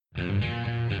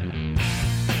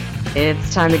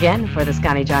It's time again for the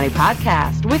Scotty Johnny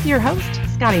podcast with your host,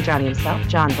 Scotty Johnny himself,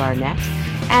 John Barnett,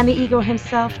 and the ego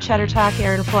himself, Cheddar Talk,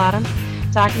 Aaron Flottam,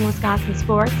 talking Wisconsin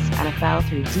sports, NFL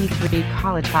through D3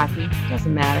 college hockey,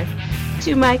 doesn't matter.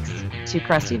 2 mics, 2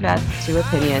 crusty vets, 2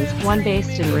 opinions, one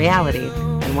based in reality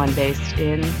and one based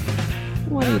in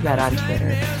what do you bet on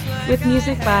Twitter, with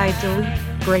music by Delete,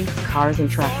 Grace, Cars, and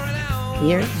Trucks.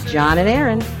 Here's John and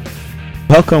Aaron.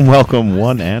 Welcome,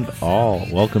 one and all.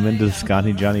 Welcome into the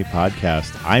Scotty Johnny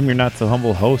podcast. I'm your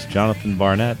not-so-humble host, Jonathan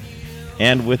Barnett,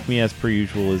 and with me, as per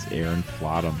usual, is Aaron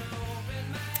Flottam.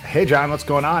 Hey, John, what's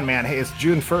going on, man? Hey, it's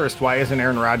June 1st. Why isn't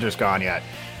Aaron Rodgers gone yet?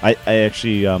 I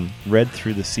actually read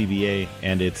through the CBA,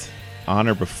 and it's on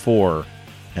or before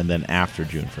and then after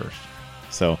June 1st.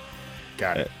 So,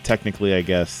 got it. Technically, I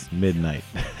guess, midnight.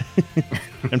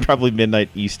 And probably midnight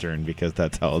Eastern, because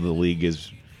that's how the league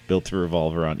is built to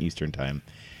revolve around Eastern time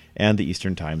and the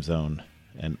Eastern time zone,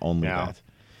 and only that.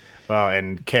 Well,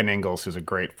 and Ken Ingalls, who's a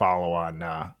great follow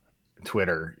on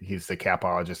Twitter, he's the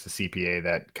capologist, the CPA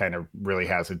that kind of really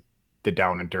has the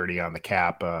down and dirty on the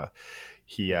cap. What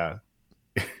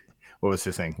was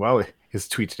his thing? Well, his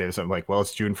tweet today was something like, well,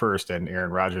 it's June 1st and Aaron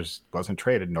Rodgers wasn't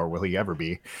traded, nor will he ever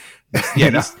be.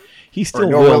 Yeah, he still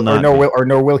will not.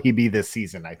 Nor will he be this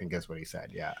season, I think is what he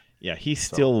said. Yeah. Yeah, he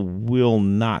still will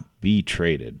not be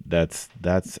traded. That's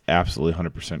absolutely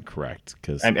 100% correct.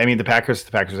 Because I mean, the Packers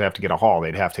have to get a haul.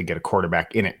 They'd have to get a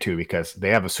quarterback in it too, because they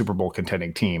have a Super Bowl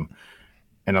contending team.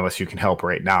 And unless you can help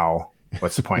right now,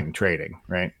 what's the point in trading,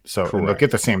 right? So they'll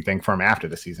get the same thing from after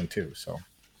the season too. So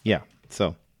yeah,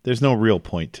 so there's no real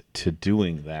point to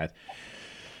doing that.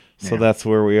 So that's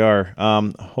where we are.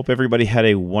 Hope everybody had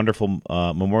a wonderful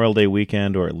Memorial Day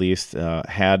weekend, or at least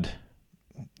had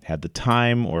the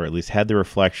time, or at least had the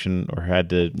reflection, or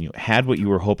had what you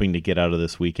were hoping to get out of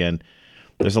this weekend.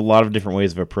 There's a lot of different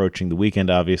ways of approaching the weekend,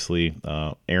 obviously.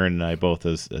 Aaron and I both,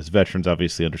 as veterans,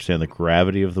 obviously understand the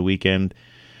gravity of the weekend,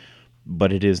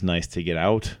 but it is nice to get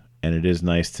out, and it is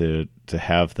nice to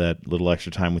have that little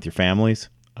extra time with your families,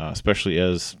 especially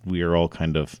as we are all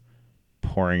kind of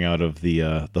pouring out of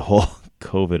the whole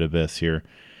COVID abyss here.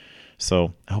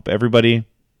 So I hope everybody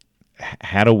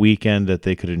had a weekend that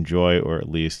they could enjoy, or at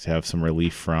least have some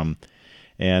relief from.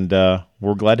 And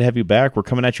we're glad to have you back. We're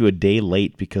coming at you a day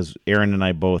late because Aaron and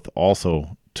I both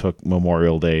also took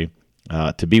Memorial Day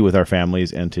to be with our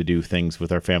families and to do things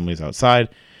with our families outside.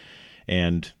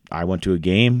 And I went to a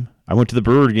game. I went to the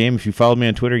Brewer game. If you followed me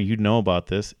on Twitter, you'd know about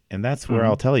this. And that's where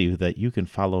I'll tell you that you can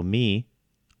follow me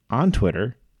on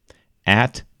Twitter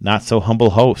at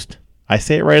NotSoHumbleHost. I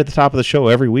say it right at the top of the show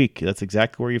every week. That's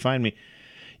exactly where you find me.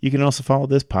 You can also follow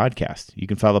this podcast. You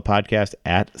can follow the podcast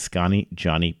at Scotty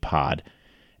Johnny Pod.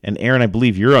 And Aaron, I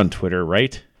believe you're on Twitter,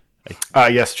 right?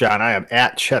 Yes, John, I am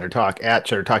at Cheddar Talk.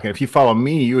 And if you follow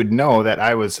me, you would know that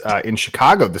I was in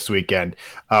Chicago this weekend.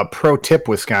 Pro tip,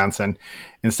 Wisconsin.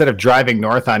 Instead of driving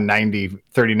north on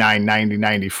 39, 90,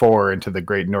 94 into the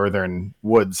great northern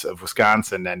woods of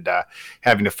Wisconsin and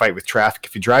having to fight with traffic,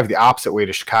 if you drive the opposite way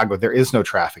to Chicago, there is no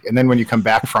traffic. And then when you come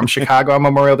back from Chicago on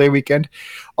Memorial Day weekend,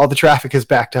 all the traffic is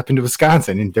backed up into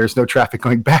Wisconsin, and there's no traffic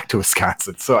going back to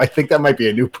Wisconsin. So I think that might be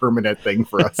a new permanent thing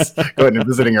for us, going and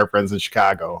visiting our friends in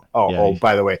Chicago. Oh,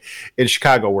 by the way, in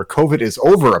Chicago, where COVID is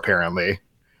over, apparently.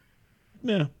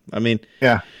 Yeah, I mean,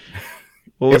 yeah.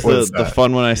 What was the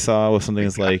fun one I saw was something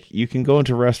that's like, you can go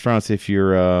into restaurants if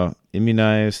you're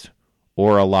immunized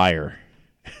or a liar.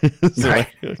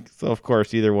 So, of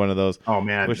course, either one of those. Oh,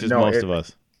 man. Which is most of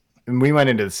us. And we went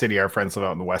into the city. Our friends live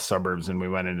out in the west suburbs, and we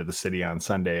went into the city on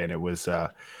Sunday, and it was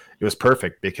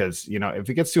perfect because, if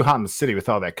it gets too hot in the city with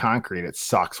all that concrete, it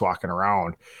sucks walking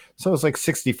around. So it was like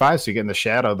 65, so you get in the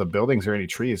shadow of the buildings or any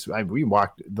trees. We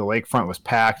walked, the lakefront was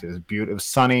packed. It was beautiful. It was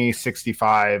sunny,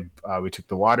 65. We took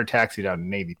the water taxi down to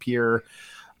Navy Pier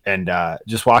and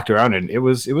just walked around, and it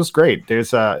was great. There's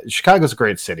Chicago's a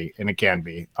great city, and it can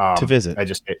be to visit. I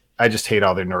just hate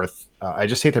all their I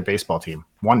just hate their baseball team.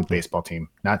 One baseball team,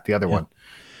 not the other one.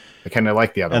 I kind of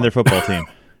like the other and one. Their football team.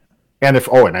 And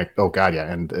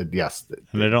their yes.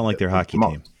 And I don't like their hockey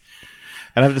team.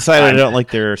 And I've decided I don't like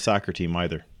their soccer team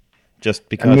either. Just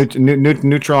because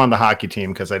neutral on the hockey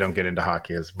team, because I don't get into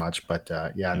hockey as much, but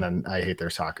and then I hate their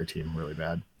soccer team really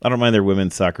bad. I don't mind their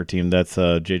women's soccer team. That's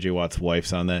JJ Watt's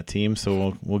wife's on that team,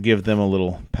 so we'll give them a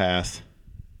little pass.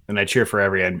 And I cheer for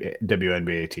every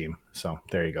WNBA team. So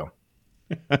there you go.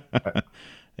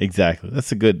 Exactly.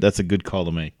 That's a good call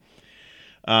to make.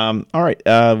 All right,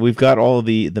 we've got all of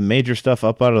the major stuff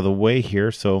up out of the way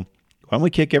here, so why don't we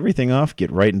kick everything off?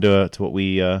 Get right into what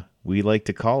we like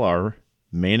to call our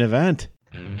main event.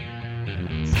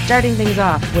 Starting things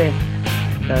off with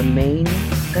the main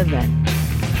event.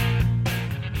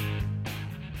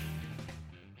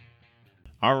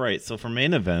 All right, so for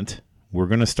main event, we're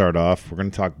going to start off. We're going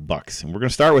to talk Bucks, and we're going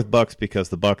to start with Bucks because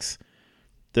the Bucks,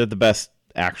 they're the best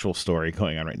actual story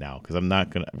going on right now. Because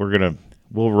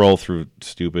we'll roll through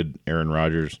stupid Aaron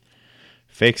Rodgers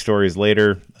fake stories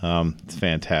later. It's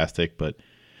fantastic, but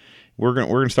we're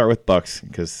gonna start with Bucks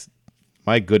because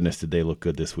my goodness, did they look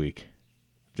good this week?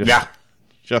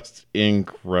 Just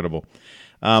incredible.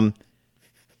 And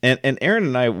Aaron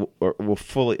and I will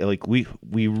fully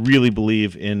we really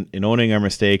believe in owning our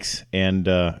mistakes and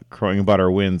crowing about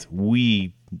our wins.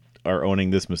 We are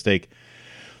owning this mistake.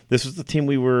 This was the team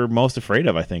we were most afraid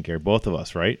of, I think, Eric, both of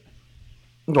us, right?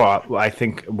 Well, I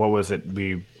think, what was it?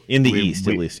 In the East,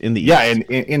 at least. In the East. Yeah,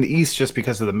 in the East, just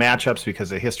because of the matchups,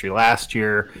 because of history last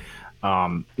year.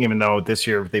 Even though this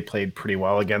year they played pretty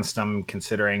well against them,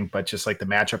 considering, but just like the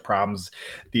matchup problems,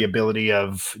 the ability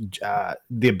of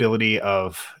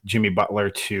Jimmy Butler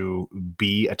to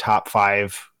be a top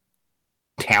 5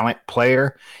 talent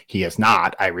player. He is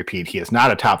not. I repeat, he is not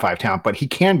a top 5 talent, but he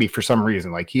can be for some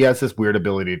reason. Like, he has this weird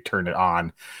ability to turn it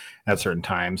on at certain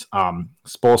times.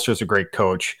 Spoelstra's a great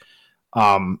coach.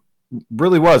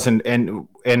 Really was, and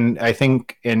I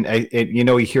think,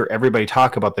 you hear everybody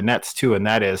talk about the Nets too, and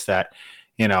that is that,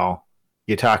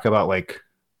 you talk about like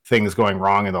things going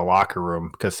wrong in the locker room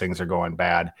because things are going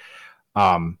bad.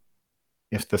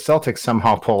 If the Celtics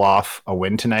somehow pull off a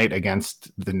win tonight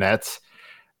against the Nets,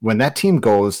 when that team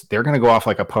goes, they're going to go off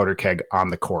like a powder keg on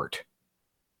the court.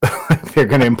 They're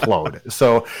going to implode.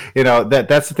 So,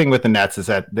 that's the thing with the Nets, is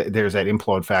that there's that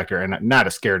implode factor, and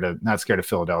not scared of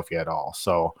Philadelphia at all.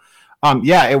 So,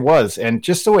 yeah, it was. And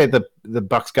just the way the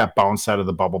Bucks got bounced out of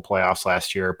the bubble playoffs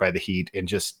last year by the Heat in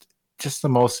just the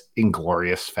most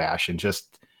inglorious fashion,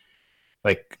 just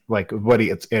like what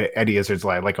Eddie Izzard's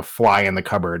like a fly in the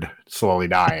cupboard slowly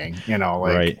dying,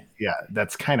 right. Yeah,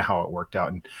 that's kind of how it worked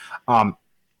out.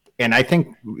 And I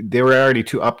think they were already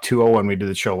up 2-0 when we did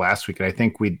the show last week. And I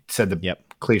think we said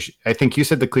cliche. I think you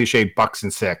said the cliche Bucks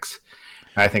and 6.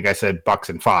 I think I said Bucks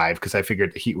and 5 because I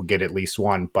figured the Heat would get at least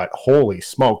one. But holy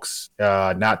smokes,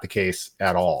 not the case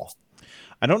at all.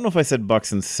 I don't know if I said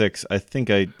Bucks and 6. I think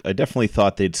I definitely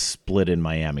thought they'd split in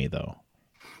Miami, though.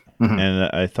 Mm-hmm. And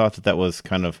I thought that was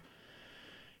kind of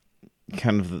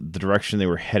the direction they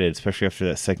were headed, especially after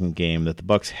that second game, that the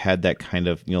Bucks had that kind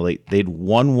of, they'd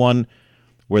won one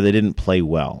where they didn't play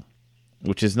well,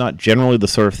 which is not generally the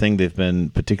sort of thing they've been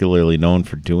particularly known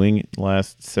for doing the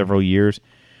last several years.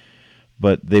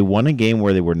 But they won a game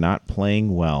where they were not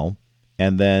playing well,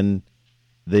 and then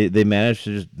they managed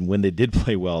to, when they did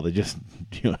play well, they just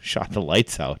shot the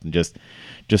lights out and just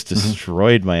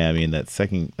destroyed Miami in that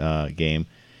second game.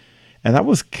 And that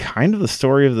was kind of the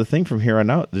story of the thing from here on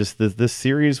out. Just this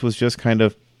series was just kind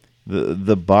of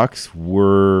the Bucks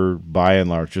were by and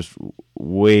large just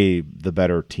way the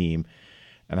better team.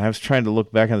 And I was trying to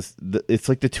look back on this. It's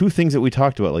like the two things that we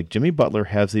talked about. Like, Jimmy Butler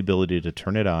has the ability to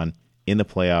turn it on in the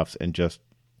playoffs and just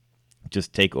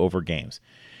take over games.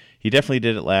 He definitely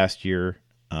did it last year.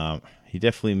 He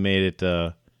definitely made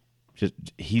it.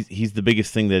 He's the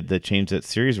biggest thing that changed that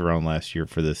series around last year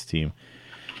for this team.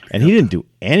 And he didn't do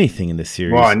anything in this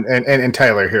series. Well, and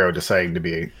Tyler Hero deciding to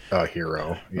be a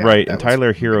hero. Yeah, right, and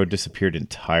Tyler Hero disappeared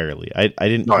entirely. I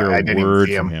didn't hear a word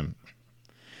from him.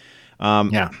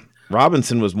 Yeah.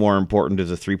 Robinson was more important as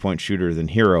a three-point shooter than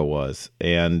Hero was.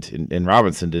 And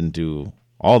Robinson didn't do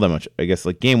all that much. I guess,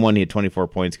 like, game 1, he had 24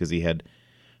 points because he had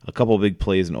a couple big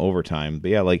plays in overtime. But,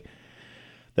 yeah, like,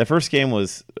 that first game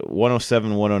was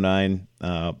 107-109.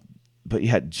 But,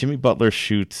 yeah, Jimmy Butler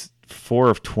shoots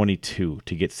 4 of 22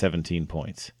 to get 17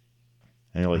 points.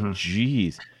 And you're like,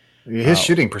 geez. His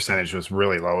shooting percentage was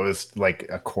really low. It was like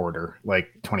a quarter,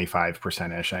 like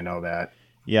 25%-ish. I know that.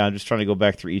 Yeah, I'm just trying to go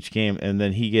back through each game. And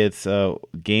then he gets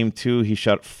game 2, he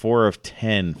shot 4 of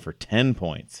 10 for 10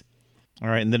 points. All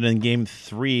right, and then in game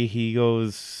 3, he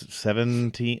goes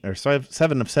 7 of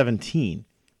 17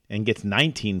 and gets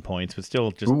 19 points, but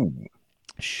still just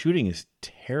shooting is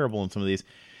terrible in some of these.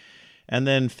 And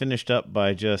then finished up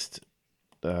by just,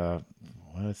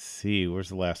 let's see, where's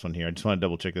the last one here? I just want to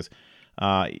double check this.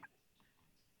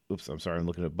 Oops, I'm sorry, I'm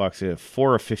looking at Bucks.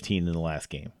 4 of 15 in the last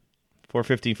game. 4 of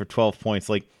 15 for 12 points.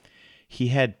 Like, he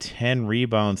had 10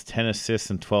 rebounds, 10 assists,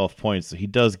 and 12 points. So he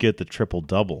does get the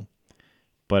triple-double.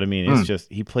 But, I mean, it's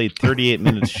just, he played 38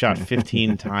 minutes, shot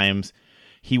 15 times.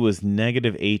 He was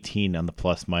negative 18 on the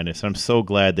plus-minus. I'm so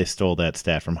glad they stole that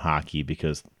stat from hockey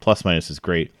because plus-minus is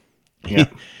great. Yeah.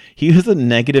 He was a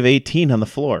negative 18 on the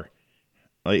floor.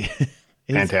 Like,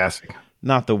 fantastic.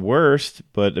 Not the worst,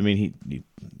 but I mean,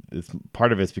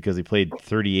 part of it's because he played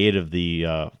 38 of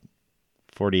the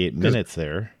 48 minutes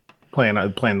there. playing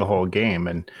the whole game.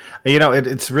 And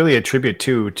it's really a tribute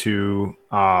to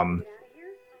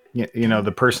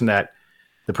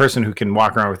the person who can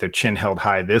walk around with their chin held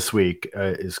high this week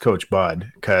is Coach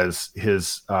Bud, because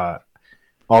his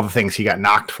all the things he got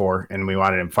knocked for and we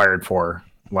wanted him fired for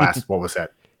last what was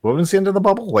that? What was the end of the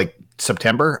bubble? Like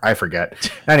September? I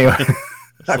forget. Anyway.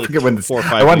 I forget when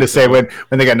I wanted to say when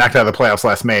they got knocked out of the playoffs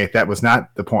last May. That was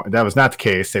not the point. That was not the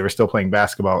case. They were still playing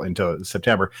basketball until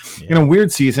September. Yeah.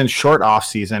 Weird season, short off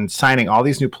season, signing all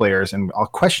these new players and all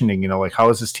questioning, like how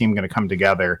is this team going to come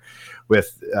together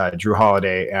with Drew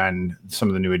Holiday and some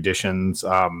of the new additions,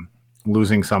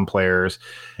 losing some players,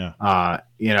 and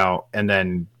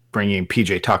then bringing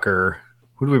PJ Tucker.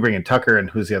 Who do we bring in? Tucker, and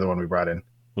who's the other one we brought in?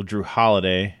 Well, Drew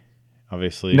Holiday,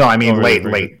 obviously. No, I mean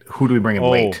late. Who do we bring in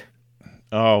late?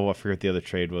 Oh, I forget the other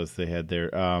trade was they had there.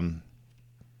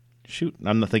 Shoot,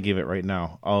 I'm not thinking of it right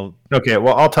now. Okay,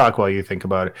 well, I'll talk while you think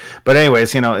about it. But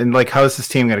anyways, and like, how is this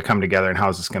team going to come together and how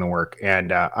is this going to work?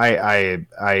 And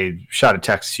I shot a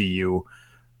text to you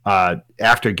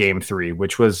after Game 3,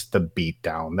 which was the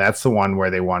beatdown. That's the one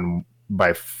where they won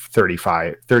by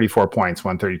 34 points,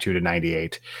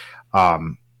 132-98.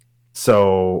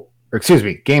 Excuse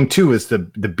me, Game 2 is the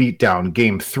beatdown.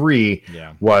 Game 3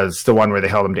 was the one where they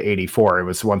held them to 84. It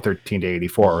was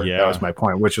 113-84. Yeah. That was my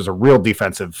point, which was a real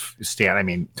defensive stand. I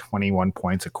mean, 21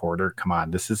 points a quarter. Come on,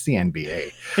 this is the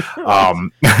NBA.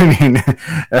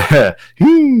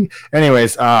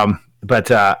 Anyways,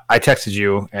 but I texted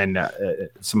you and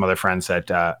some other friends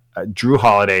that Drew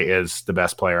Holiday is the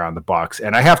best player on the Bucks,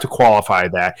 and I have to qualify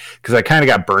that because I kind of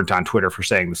got burnt on Twitter for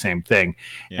saying the same thing.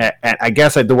 Yeah. And I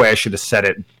guess the way I should have said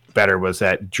it better was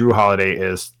that Drew Holiday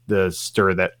is the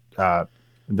straw that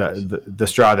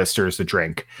stirs the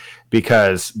drink,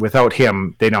 because without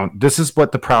him, they don't. This is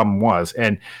what the problem was,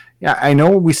 and yeah, I know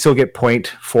we still get point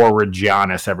forward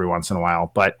Giannis every once in a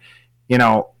while, but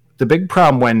the big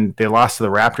problem when they lost to the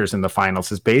Raptors in the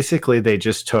finals is basically they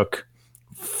just took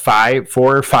 4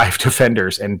 or 5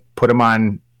 defenders and put them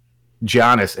on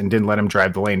Giannis and didn't let him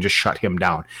drive the lane, just shut him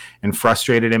down and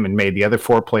frustrated him and made the other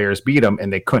 4 players beat him,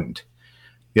 and they couldn't.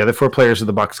 The other 4 players of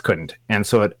the Bucks couldn't. And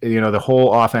so, the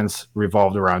whole offense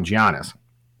revolved around Giannis.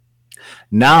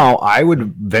 Now, I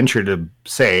would venture to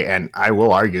say, and I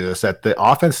will argue this, that the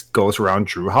offense goes around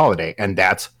Drew Holiday, and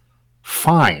that's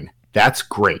fine. That's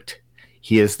great.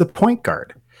 He is the point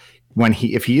guard.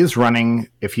 If he is running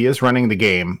the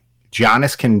game,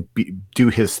 Giannis can do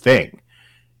his thing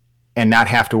and not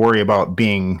have to worry about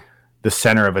being the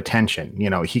center of attention.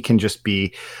 He can just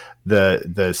be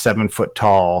the 7 foot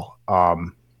tall,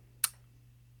 dang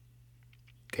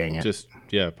it.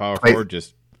 Power forward.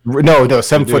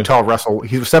 7 foot tall Russell.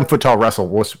 He was 7 foot tall Russell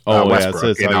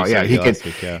Westbrook.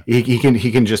 He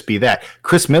can just be that.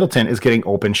 Chris Middleton is getting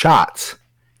open shots.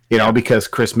 Because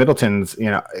Chris Middleton's,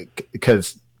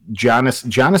 because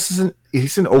Giannis isn't.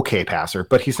 He's an okay passer,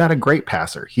 but he's not a great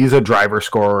passer. He's a driver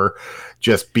scorer,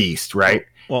 just beast, right?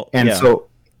 Well,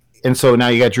 so now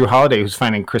you got Drew Holiday who's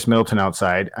finding Chris Middleton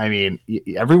outside. I mean,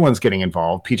 everyone's getting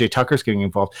involved. PJ Tucker's getting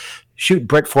involved. Shoot,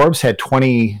 Brett Forbes had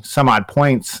 20 some odd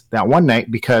points that one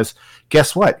night because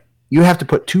guess what? You have to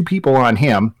put 2 people on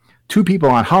him, 2 people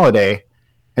on Holiday,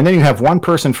 and then you have 1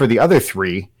 person for the other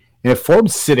 3. And if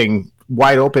Forbes sitting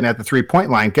wide open at the 3-point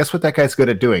line, guess what that guy's good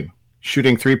at doing?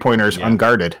 Shooting 3-pointers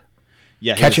unguarded.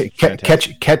 Yeah, catch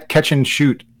and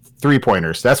shoot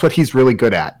 3-pointers. That's what he's really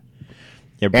good at.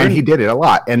 Yeah, and he did it a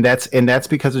lot, and that's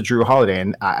because of Drew Holiday.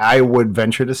 And I would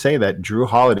venture to say that Drew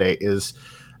Holiday is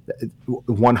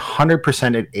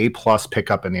 100% an A+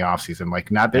 pickup in the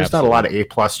offseason. There's not a lot of A+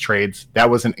 trades. That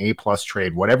was an A+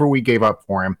 trade. Whatever we gave up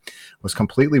for him was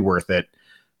completely worth it.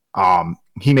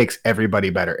 He makes everybody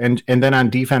better. And then on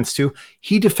defense too,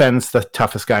 he defends the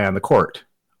toughest guy on the court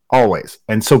always.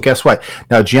 And so guess what?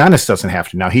 Now Giannis doesn't have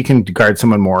to. Now he can guard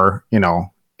someone more,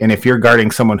 and if you're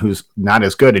guarding someone who's not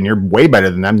as good and you're way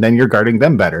better than them, then you're guarding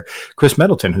them better. Chris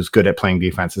Middleton, who's good at playing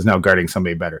defense, is now guarding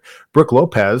somebody better. Brooke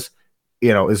Lopez,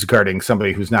 is guarding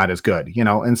somebody who's not as good,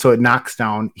 and so it knocks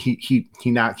down, he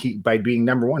by being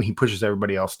number 1, he pushes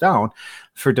everybody else down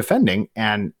for defending.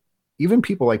 And even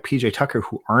people like PJ Tucker,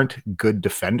 who aren't good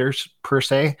defenders per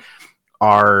se,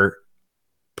 are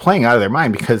playing out of their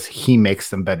mind because he makes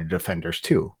them better defenders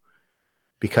too.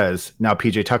 Because now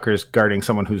PJ Tucker is guarding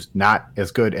someone who's not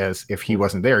as good as if he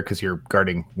wasn't there, because you're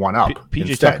guarding one up.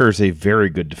 PJ Tucker is a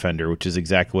very good defender, which is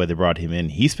exactly why they brought him in.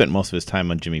 He spent most of his time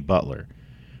on Jimmy Butler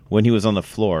when he was on the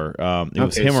floor. It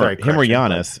was him or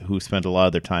Giannis who spent a lot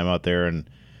of their time out there. And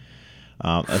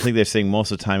I think they're saying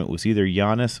most of the time it was either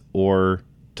Giannis or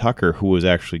Tucker who was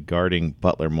actually guarding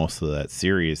Butler most of that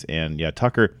series. And yeah,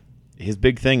 Tucker his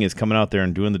big thing is coming out there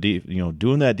and doing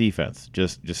doing that defense,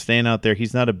 just staying out there.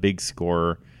 He's not a big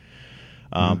scorer,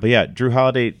 but yeah, Drew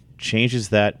Holiday changes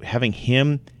that. Having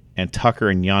him and Tucker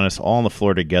and Giannis all on the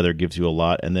floor together gives you a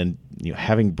lot, and then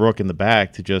having Brook in the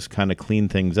back to just kind of clean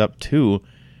things up too,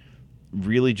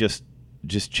 really just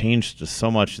changed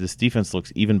so much. This defense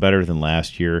looks even better than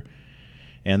last year,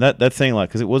 and that's saying a lot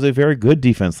because it was a very good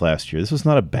defense last year. This was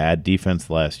not a bad defense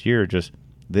last year. Just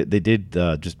they did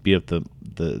just beat up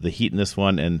the Heat in this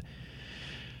one, and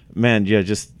man, yeah,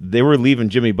 just they were leaving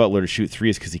Jimmy Butler to shoot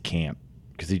threes because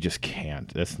he just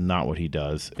can't. That's not what he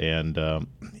does, and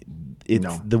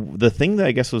it's the thing that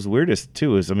I guess was weirdest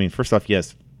too is, I mean, first off,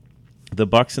 yes, the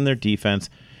Bucks and their defense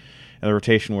and the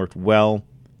rotation worked well.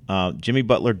 Jimmy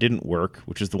Butler didn't work,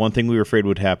 which is the one thing we were afraid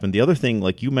would happen. The other thing,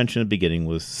 like you mentioned at the beginning,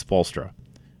 was Spoelstra.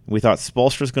 We thought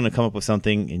Spoelstra's going to come up with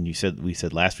something, and we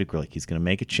said last week, we're like, he's going to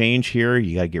make a change here.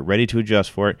 You got to get ready to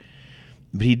adjust for it.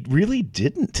 But he really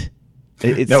didn't.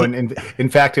 In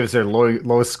fact, it was their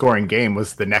lowest scoring game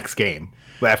was the next game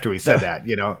after we said that,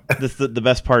 The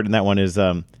best part in that one is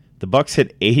the Bucks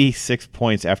hit 86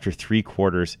 points after 3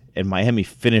 quarters, and Miami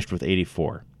finished with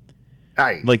 84.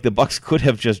 Like the Bucks could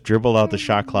have just dribbled out the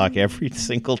shot clock every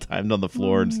single time down the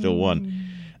floor and still won.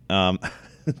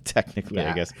 Technically,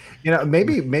 yeah. I guess.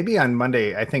 Maybe on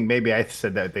Monday, I think maybe I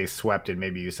said that they swept and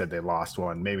maybe you said they lost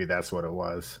one. Maybe that's what it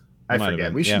was. I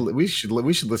forget. We should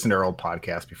listen to our old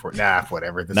podcast before.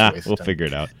 Whatever. We'll figure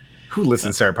it out. Who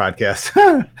listens to our podcast?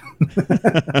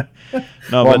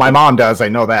 No, my mom does. I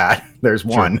know that. There's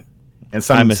one. Sure. And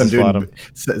some dude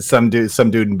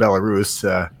in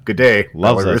Belarus. Good day,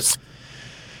 loves Belarus. Us.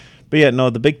 But yeah, no,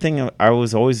 the big thing I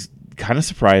was always kind of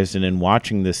surprised in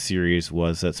watching this series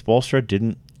was that Spoelstra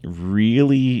didn't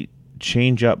really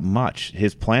change up much.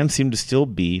 His plan seemed to still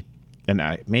be, and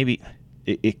maybe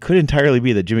it could entirely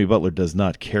be that Jimmy Butler does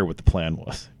not care what the plan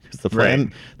was. Because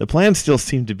the plan still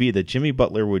seemed to be that Jimmy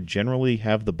Butler would generally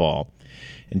have the ball,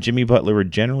 and Jimmy Butler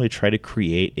would generally try to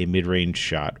create a mid-range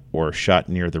shot or a shot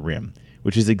near the rim,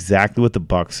 which is exactly what the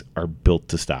Bucks are built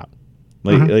to stop.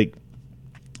 Like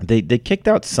they kicked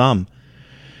out some,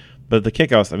 but the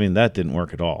kickouts, I mean, that didn't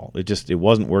work at all. It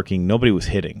wasn't working. Nobody was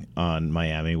hitting on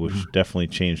Miami, which definitely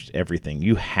changed everything.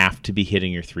 You have to be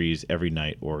hitting your threes every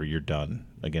night or you're done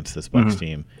against this Bucks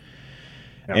team.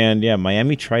 Yep. And yeah,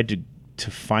 Miami tried to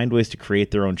find ways to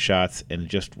create their own shots, and it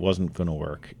just wasn't going to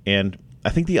work. And I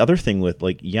think the other thing with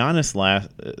like Giannis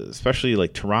especially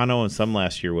like Toronto and some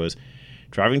last year, was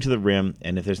driving to the rim,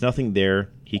 and if there's nothing there,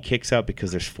 he kicks out because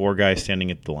there's 4 guys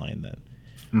standing at the line then.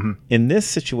 In this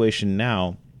situation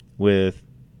now, with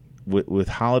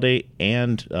Holiday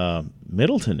and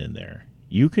Middleton in there,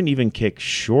 you can even kick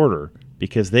shorter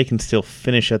because they can still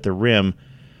finish at the rim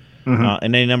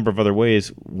in any number of other ways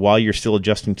while you're still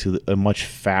adjusting to a much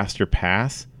faster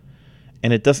pass,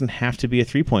 and it doesn't have to be a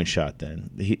 3-point shot. Then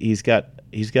he's got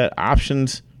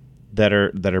options that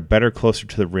are better closer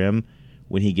to the rim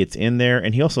when he gets in there,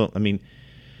 and he also, I mean,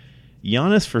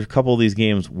 Giannis for a couple of these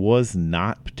games was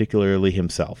not particularly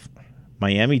himself.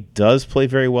 Miami does play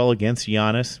very well against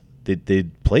Giannis. They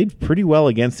played pretty well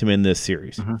against him in this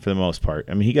series for the most part.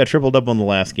 I mean, he got triple-double in the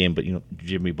last game, but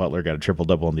Jimmy Butler got a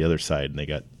triple-double on the other side, and they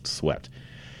got swept.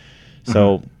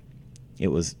 So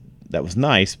that was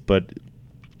nice, but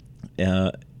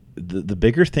the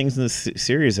bigger things in this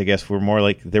series, I guess, were more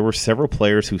like there were several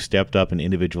players who stepped up in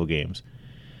individual games.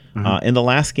 In the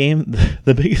last game,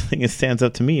 the biggest thing that stands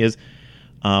out to me is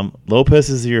Lopez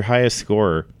is your highest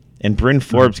scorer, and Bryn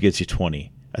Forbes gets you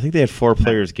 20. I think they had 4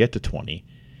 players get to 20.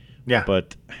 Yeah.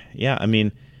 But, yeah, I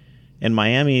mean, and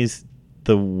Miami's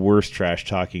the worst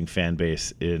trash-talking fan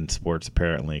base in sports,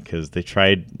 apparently, because they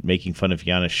tried making fun of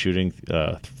Giannis shooting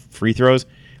free throws,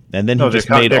 and then he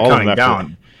just made all of them after.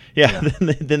 Down. Yeah,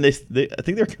 then they I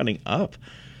think they're counting up.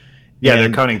 Yeah,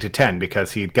 they're counting to 10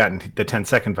 because he'd gotten the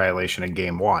 10-second violation in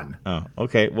game 1. Oh,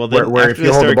 okay. Well, then where if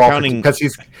you hold the ball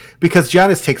because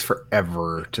Giannis takes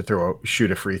forever to shoot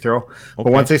a free throw. Okay.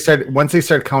 But once they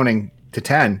start counting to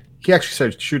 10, he actually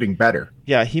started shooting better.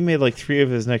 Yeah, he made like 3 of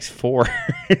his next 4.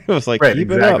 It was like, keep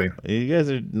it up. You guys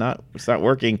are not. It's not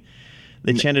working.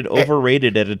 They chanted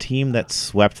overrated at a team that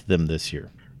swept them this year.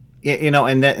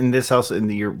 And this also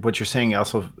what you're saying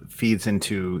also feeds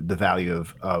into the value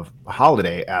of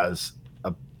Holiday as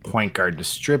a point guard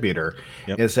distributor.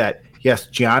 Is that yes,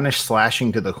 Giannis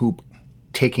slashing to the hoop,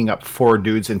 taking up 4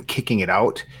 dudes and kicking it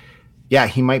out. Yeah,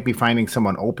 he might be finding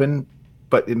someone open,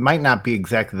 but it might not be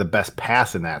exactly the best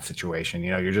pass in that situation.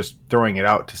 You're just throwing it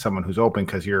out to someone who's open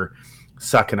because you're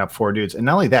sucking up 4 dudes. And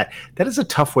not only that, that is a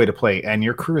tough way to play. And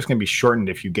your career is going to be shortened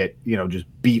if you get, just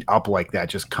beat up like that,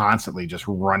 just constantly just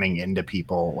running into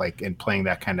people like and playing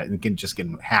that kind of and just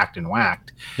getting hacked and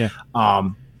whacked. Yeah.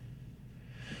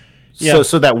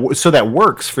 So that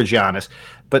works for Giannis,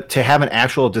 but to have an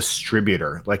actual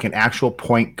distributor, like an actual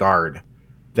point guard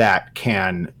that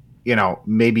can,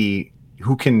 maybe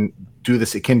who can do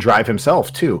this, it can drive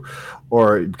himself too,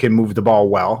 or can move the ball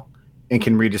well and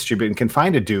can redistribute and can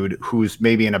find a dude who's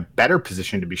maybe in a better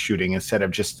position to be shooting instead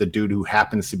of just the dude who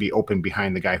happens to be open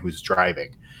behind the guy who's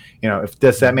driving.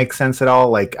 Does that make sense at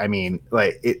all?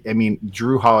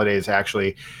 Drew Holiday is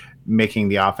actually making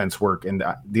the offense work, and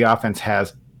the offense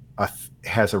has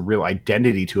a real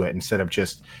identity to it instead of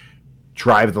just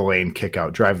drive the lane, kick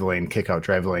out, drive the lane, kick out,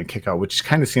 drive the lane, kick out, which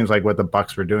kind of seems like what the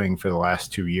Bucks were doing for the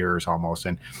last 2 years almost.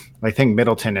 And I think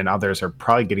Middleton and others are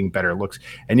probably getting better looks.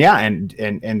 And the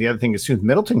other thing is too,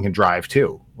 Middleton can drive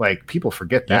too. Like people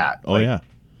forget that. Oh like, yeah.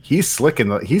 He's slick in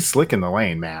the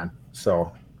lane, man.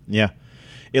 So yeah,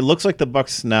 it looks like the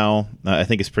Bucks now, I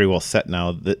think it's pretty well set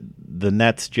now. The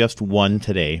Nets just won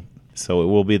today. So it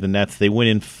will be the Nets. They win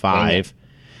in 5.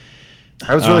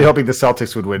 I was really hoping the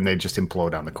Celtics would win. They'd just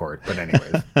implode on the court. But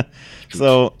anyways.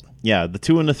 So, yeah, the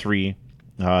 2 and the 3,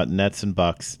 Nets and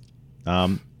Bucks.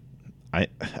 I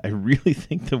really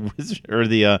think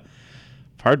the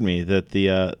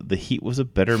the Heat was a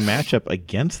better matchup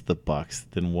against the Bucks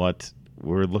than what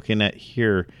we're looking at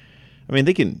here. I mean,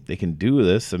 they can do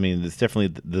this. I mean, it's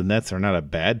definitely the Nets are not a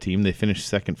bad team. They finished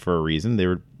second for a reason.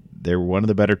 They're one of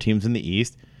the better teams in the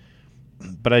East.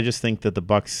 But I just think that the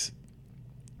Bucks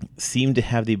seem to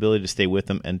have the ability to stay with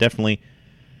them, and definitely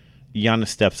Giannis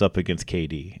steps up against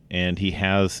KD, and he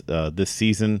has this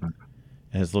season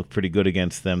has looked pretty good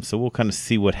against them. So we'll kind of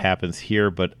see what happens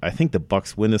here. But I think the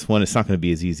Bucks win this one. It's not going to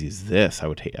be as easy as this. I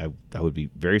would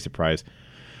be very surprised.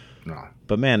 No.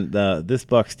 But man, this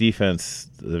Bucks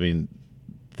defense. I mean,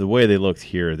 the way they looked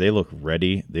here, they look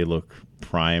ready. They look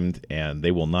primed, and they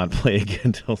will not play again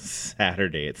until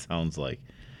Saturday. It sounds like.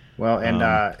 Well,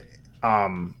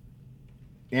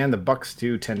 and the Bucks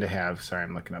do tend to have. Sorry,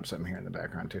 I'm looking up something here in the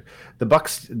background too. The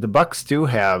Bucks do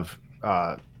have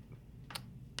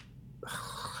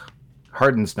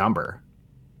Harden's number.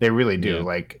 They really do. Yeah.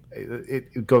 Like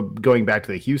going back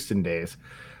to the Houston days.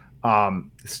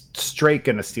 Straight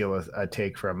gonna steal a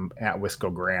take from at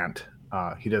Wisco Grant.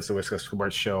 He does the Wisco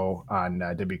Sports Show on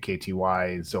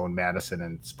WKTY Zone Madison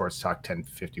and Sports Talk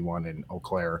 1051 in Eau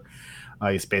Claire.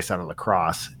 He's based out of La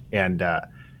Crosse, and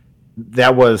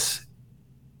that was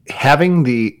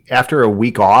having after a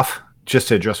week off. Just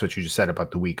to address what you just said about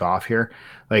the week off here,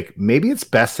 like maybe it's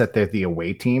best that they're the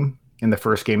away team and the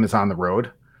first game is on the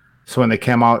road. So when they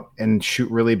come out and shoot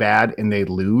really bad and they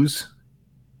lose,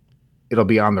 it'll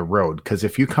be on the road. Because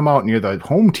if you come out and you're the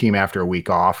home team after a week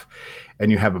off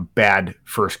and you have a bad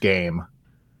first game,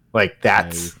 like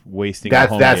that's wasting.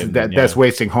 That's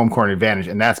wasting home court advantage,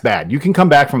 and that's bad. You can come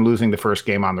back from losing the first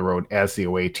game on the road as the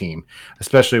away team,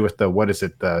 especially with the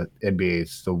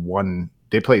NBA's the one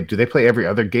they play. Do they play every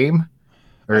other game,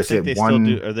 or is it one?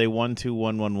 Still do. Are they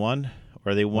 1-2-1-1-1,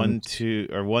 or are they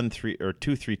 1-2 or 1-3 or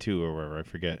 2-3-2 or whatever? I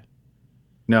forget.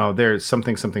 No, there's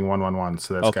something 1-1-1.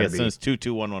 So that's okay. Gotta So it's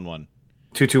 2-2-1-1-1.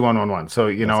 2-2-1-1-1. So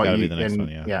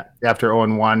yeah. After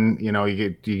 0-1,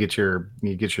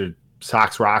 you get your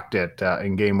socks rocked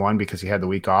in game 1 because you had the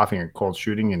week off and you're cold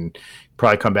shooting, and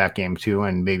probably come back game 2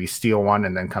 and maybe steal 1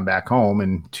 and then come back home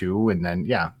in 2, and then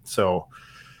So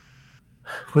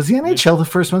was the NHL the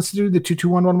first ones to do the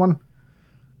 2-2-1-1-1?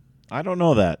 I don't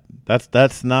know that.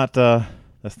 That's not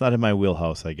in my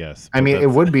wheelhouse, I guess. I mean,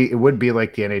 it would be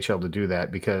like the NHL to do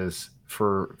that, because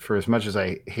for as much as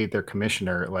I hate their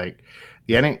commissioner, like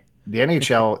the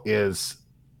NHL is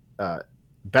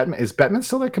Bettman. Is Bettman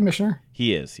still their commissioner?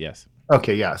 He is, yes.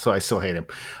 Okay, yeah. So I still hate him.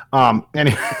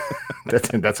 Anyway,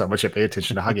 that's how much I pay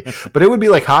attention to hockey. But it would be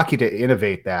like hockey to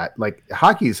innovate that. Like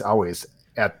hockey is always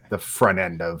at the front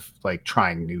end of like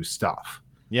trying new stuff.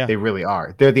 Yeah, they really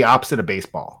are. They're the opposite of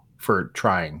baseball for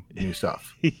trying new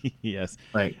stuff. Yes,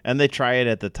 like, and they try it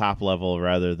at the top level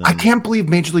rather than. I can't believe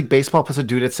Major League Baseball puts a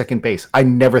dude at second base. I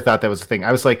never thought that was a thing.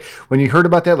 I was like, when you heard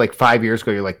about that like 5 years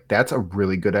ago, you're like, that's a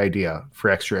really good idea for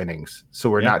extra innings. So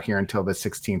we're not here until the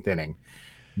 16th inning,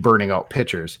 burning out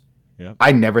pitchers. Yeah,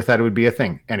 I never thought it would be a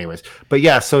thing. Anyways, but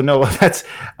yeah, so no,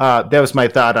 that was my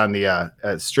thought on the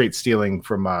straight stealing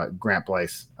from Grant Blythe,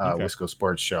 Wisco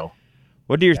Sports Show.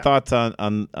 What are your thoughts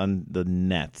on the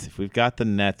Nets? If we've got the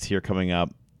Nets here coming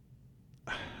up,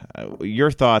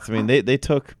 your thoughts? I mean, they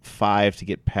took 5 to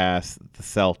get past the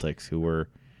Celtics, who were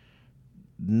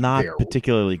not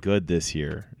particularly good this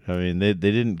year. I mean, they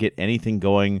didn't get anything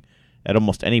going at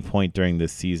almost any point during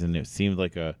this season. It seemed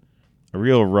like a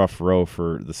real rough row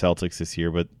for the Celtics this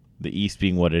year, but the East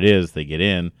being what it is, they get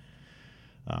in.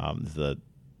 The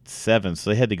 7th,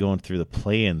 so they had to go in through the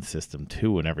play-in system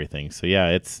too and everything. So yeah,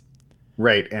 it's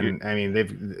right. And I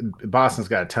mean, Boston's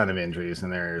got a ton of injuries,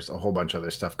 and there's a whole bunch of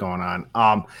other stuff going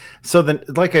on. So then,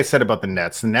 like I said about the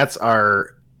Nets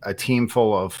are a team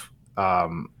full of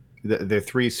the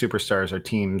 3 superstars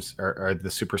are the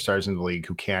superstars in the league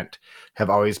who have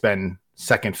always been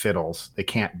second fiddles. They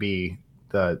can't be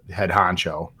the head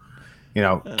honcho. You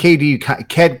know,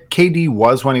 KD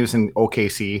was when he was in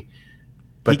OKC.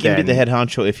 But he can be the head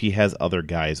honcho if he has other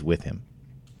guys with him.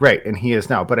 Right, and he is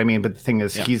now. But the thing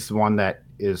is, he's the one that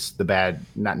is the bad,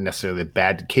 not necessarily the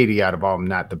bad, KD out of all them,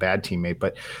 not the bad teammate.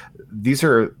 But these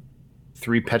are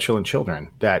 3 petulant children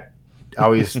that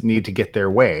always need to get their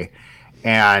way.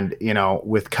 And,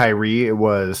 with Kyrie, it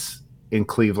was in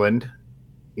Cleveland.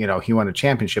 He won a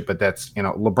championship, but that's,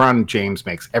 LeBron James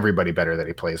makes everybody better that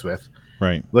he plays with.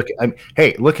 Right. Look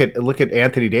at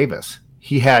Anthony Davis.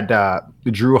 He had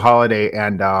Drew Holiday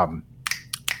and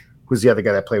who's the other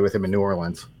guy that played with him in New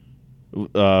Orleans?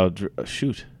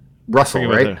 Russell,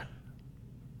 right?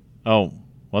 Oh,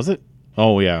 was it?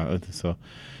 Oh, yeah. So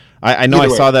I know I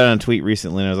saw that on a tweet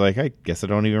recently, and I was like, I guess I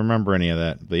don't even remember any of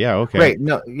that. But yeah, okay. Right.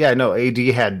 No. AD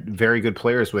had very good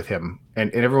players with him,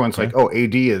 and everyone's like, oh,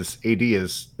 AD is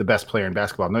the best player in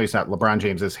basketball. No, he's not. LeBron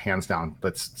James is hands down.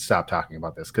 Let's stop talking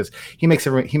about this because he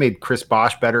made Chris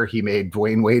Bosh better. He made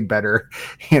Dwayne Wade better.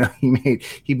 He made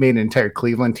an entire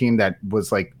Cleveland team that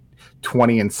was like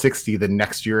 20-60 the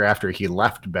next year after he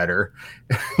left better.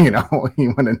 He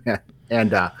went in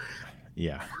and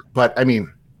yeah. But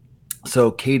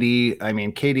so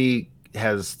KD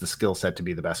has the skill set to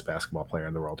be the best basketball player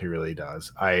in the world. He really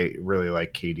does. I really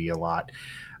like KD a lot.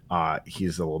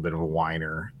 He's a little bit of a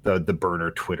whiner. The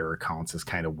burner Twitter accounts is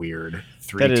kind of weird.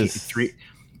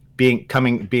 Being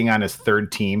on his 3rd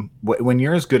team. When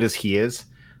you're as good as he is,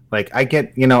 like I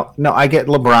get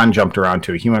LeBron jumped around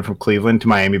too. He went from Cleveland to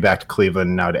Miami, back to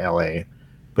Cleveland, now to LA.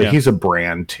 But he's a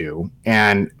brand too.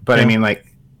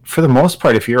 For the most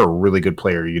part, if you're a really good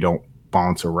player, you don't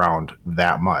bounce around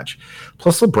that much.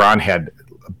 Plus, LeBron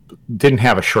didn't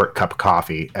have a short cup of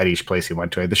coffee at each place he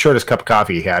went to. The shortest cup of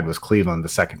coffee he had was Cleveland the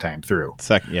second time through.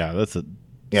 That's a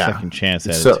second chance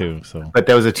at it too. So, but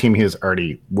that was a team he was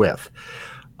already with.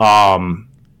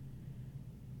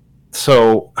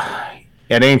 So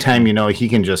at any time, he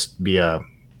can just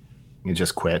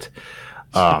just quit.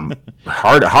 Harden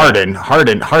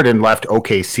left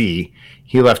OKC.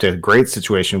 He left a great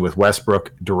situation with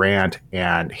Westbrook, Durant,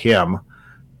 and him.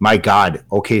 My God,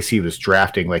 OKC was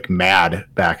drafting like mad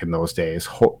back in those days.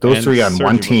 Those 3 on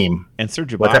one team. And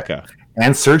Serge Ibaka.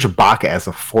 And Serge Ibaka as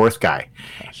a 4th guy.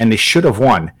 Gosh. And they should have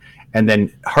won. And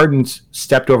then Harden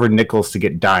stepped over Nichols to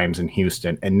get dimes in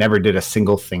Houston and never did a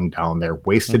single thing down there.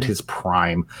 Wasted his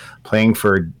prime playing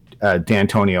for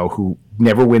D'Antonio, who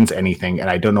never wins anything, and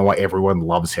I don't know why everyone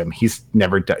loves him. He's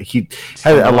never done. He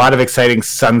had a lot of exciting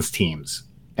Suns teams,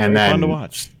 and very fun to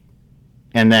watch.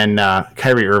 And then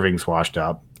Kyrie Irving's washed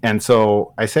up, and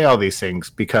so I say all these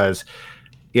things because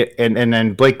and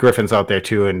then Blake Griffin's out there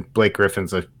too, and Blake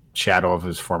Griffin's a shadow of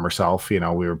his former self. We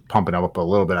were pumping him up a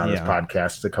little bit on his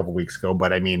podcast a couple weeks ago,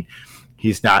 but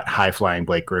he's not high flying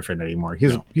Blake Griffin anymore.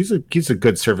 He's a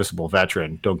good serviceable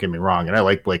veteran. Don't get me wrong, and I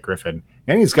like Blake Griffin,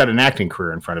 and he's got an acting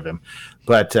career in front of him.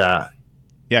 But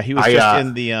he was just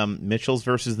in the Mitchells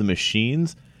versus the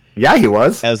Machines. Yeah, he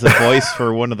was as the voice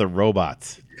for one of the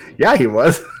robots. Yeah, he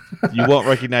was. You won't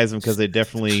recognize him because they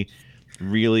definitely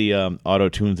really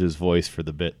auto-tunes his voice for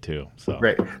the bit too. So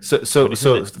right. So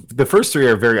the first 3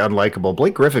 are very unlikable.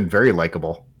 Blake Griffin, very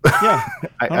likable. Yeah,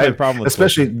 I have a problem with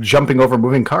especially Blake. Jumping over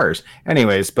moving cars.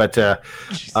 Anyways, but this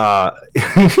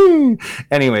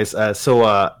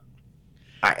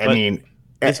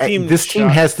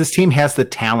team has the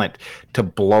talent to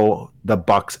blow the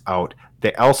Bucks out.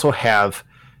 They also have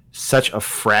such a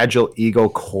fragile ego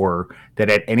core that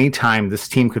at any time this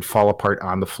team could fall apart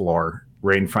on the floor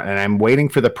right in front. And I'm waiting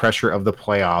for the pressure of the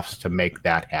playoffs to make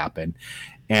that happen.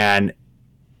 And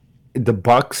the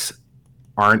Bucks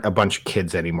aren't a bunch of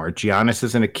kids anymore. Giannis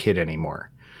isn't a kid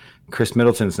anymore. Chris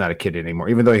Middleton's not a kid anymore,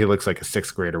 even though he looks like a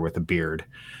 6th grader with a beard.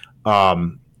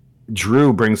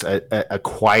 Drew brings a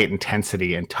quiet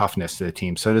intensity and toughness to the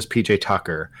team. So does PJ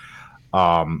Tucker.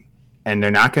 And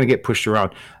they're not going to get pushed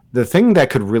around. The thing that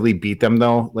could really beat them,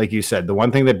 though, like you said, the one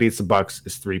thing that beats the Bucks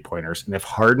is 3-pointers. And if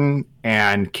Harden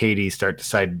and KD start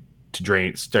deciding to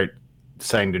drain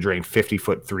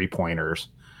 50-foot 3-pointers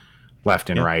left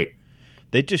and right.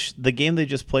 The game they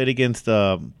just played against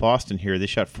Boston here, they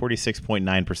shot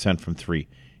 46.9% from 3.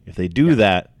 If they do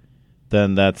that,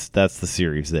 then that's the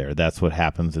series there. That's what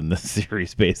happens in this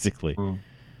series, basically.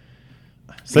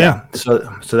 So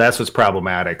so that's what's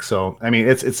problematic. So I mean,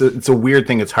 it's a weird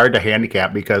thing. It's hard to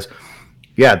handicap because,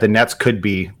 the Nets could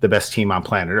be the best team on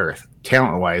planet Earth,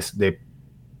 talent wise. They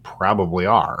probably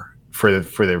are for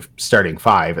their starting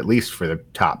five, at least for the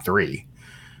top three.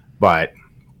 But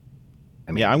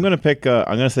I mean, I'm gonna pick. I'm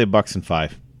gonna say Bucks in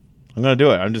 5. I'm gonna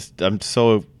do it. I'm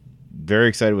so very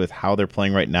excited with how they're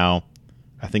playing right now.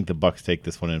 I think the Bucks take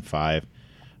this one in 5.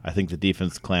 I think the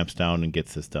defense clamps down and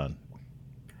gets this done.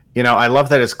 I love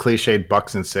that it's cliched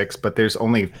Bucks in 6, but there's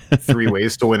only 3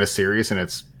 ways to win a series, and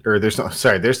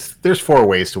there's 4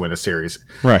 ways to win a series.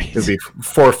 Right. It'd be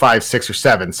 4, 5, 6, or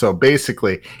 7. So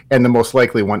basically, and the most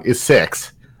likely one is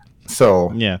 6.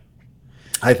 So yeah,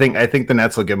 I think the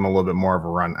Nets will give them a little bit more of a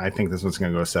run. I think this one's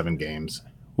going to go 7 games.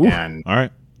 Ooh, and all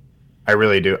right. I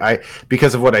really do.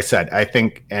 Because of what I said, I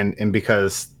think, and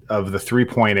because of the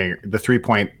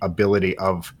 3-point ability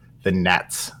of the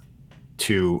Nets.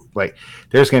 To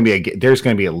there's going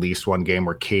to be at least one game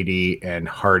where KD and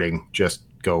Harding just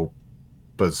go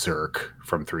berserk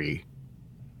from 3.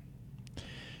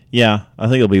 Yeah, I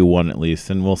think it'll be 1 at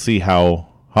least, and we'll see how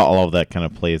all of that kind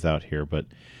of plays out here. But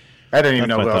I don't even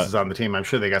know who else is on the team. I'm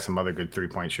sure they got some other good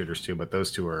 3-point shooters too, but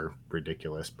those 2 are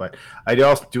ridiculous. But I do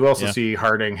also see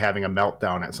Harding having a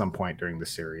meltdown at some point during the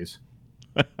series.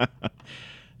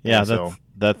 Yeah,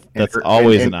 that's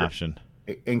always an option.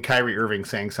 And Kyrie Irving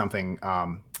saying something,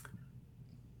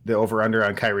 the over-under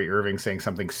on Kyrie Irving saying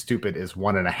something stupid is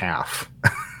 1.5.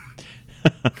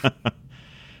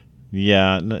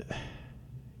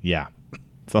 Yeah,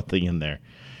 something in there.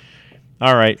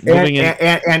 All right,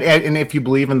 and if you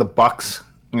believe in the Bucks,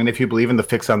 and if you believe in the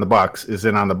fix on the Bucks is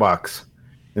in on the Bucks,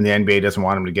 and the NBA doesn't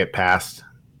want them to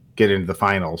get into the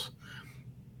finals,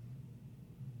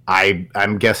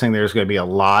 I'm guessing there's going to be a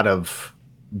lot of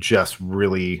just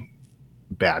really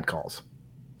bad calls.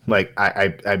 I'm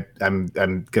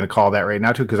going to call that right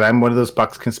now too, because I'm one of those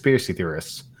Bucks conspiracy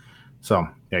theorists. So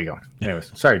there you go.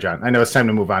 Anyways, sorry, John. I know it's time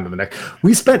to move on to the next.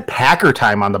 We spent Packer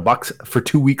time on the Bucks for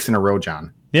 2 weeks in a row,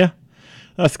 John. Yeah,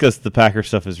 that's because the Packer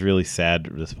stuff is really sad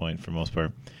at this point for the most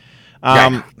part.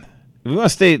 We want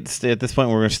to stay at this point.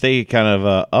 We're going to stay kind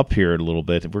of up here a little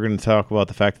bit. We're going to talk about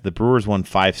the fact that the Brewers won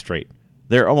 5 straight.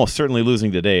 They're almost certainly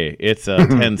losing today. It's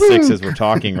 10-6 as we're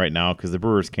talking right now because the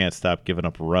Brewers can't stop giving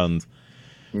up runs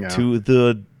to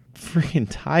the freaking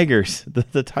Tigers.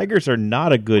 The Tigers are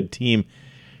not a good team,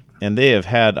 and they have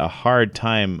had a hard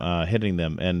time hitting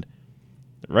them. And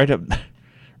right up,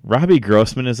 Robbie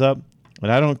Grossman is up,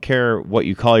 and I don't care what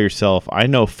you call yourself. I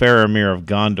know Faramir of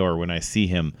Gondor when I see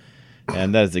him,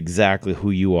 and that is exactly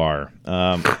who you are.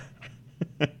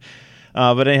 But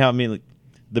anyhow, I mean,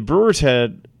 the Brewers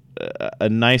had a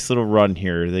nice little run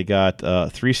here. They got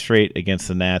 3 straight against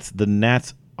the Nats. The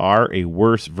Nats are a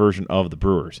worse version of the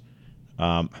Brewers.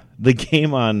 The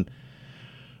game on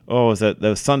that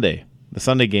was Sunday. The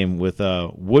Sunday game with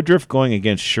Woodruff going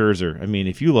against Scherzer. I mean,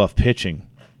 if you love pitching,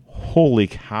 holy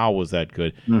cow, was that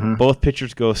good. Mm-hmm. Both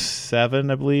pitchers go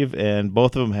 7, I believe, and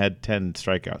both of them had 10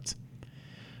 strikeouts.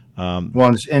 And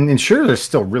Scherzer's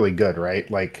still really good, right?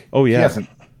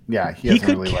 He could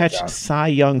really catch Cy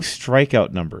Young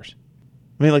strikeout numbers.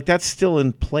 I mean, that's still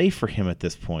in play for him at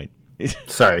this point.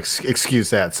 Sorry, excuse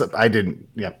that. I didn't.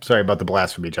 Yeah, sorry about the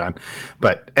blasphemy, John.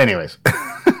 But anyways,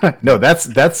 no, that's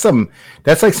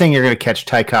like saying you're going to catch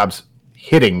Ty Cobb's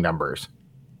hitting numbers.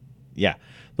 Yeah,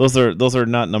 those are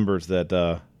not numbers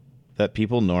that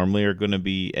people normally are going to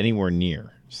be anywhere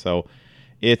near. So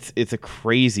it's a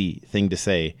crazy thing to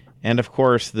say. And of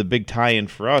course, the big tie-in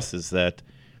for us is that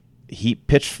he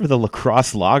pitched for the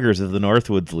Lacrosse Loggers of the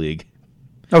Northwoods League.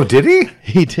 Oh, did he?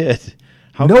 He did.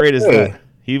 How great is that?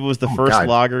 He was the first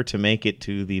logger to make it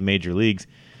to the major leagues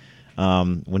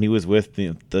when he was with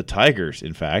the Tigers,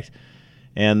 in fact.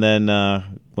 And then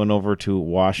went over to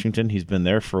Washington. He's been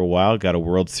there for a while, got a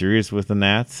World Series with the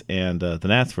Nats, and the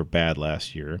Nats were bad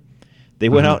last year. They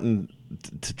went out and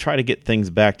to try to get things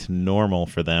back to normal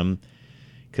for them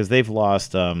because they've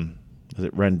lost, was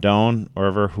it Rendon or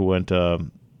whoever who went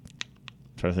trying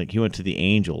to think, he went to the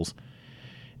Angels.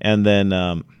 And then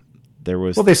there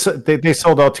was... Well, they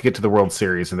sold out to get to the World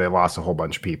Series, and they lost a whole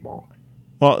bunch of people.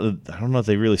 Well, I don't know if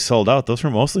they really sold out. Those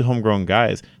were mostly homegrown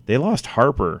guys. They lost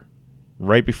Harper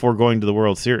right before going to the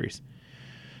World Series.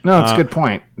 No, it's a good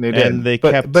point. They did. And they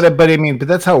but I mean, but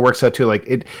that's how it works out too.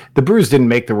 The Brewers didn't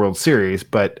make the World Series,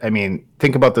 but I mean,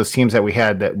 think about those teams that we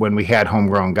had that when we had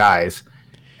homegrown guys,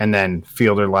 and then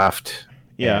Fielder left.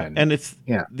 Yeah, and it's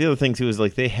the other thing too is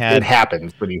they had it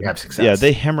happens when you have success. Yeah,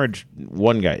 they hemorrhaged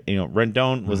one guy.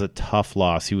 Rendon was a tough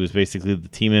loss. He was basically the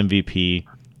team MVP.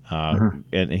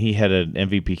 and he had an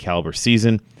MVP caliber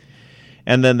season.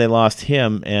 And then they lost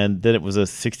him, and then it was a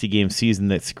 60-game season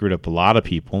that screwed up a lot of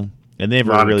people, and they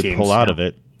never really pull out of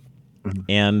it. Mm-hmm.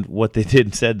 And what they did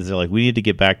instead is they're like, we need to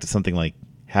get back to something like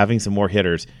having some more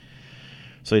hitters.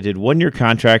 So they did 1-year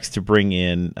contracts to bring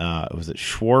in, was it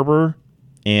Schwarber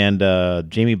and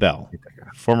Jamie Bell,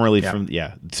 formerly from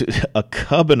a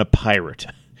Cub and a Pirate.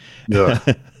 Yeah.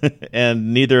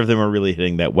 And neither of them are really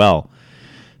hitting that well.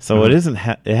 So it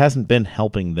hasn't been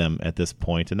helping them at this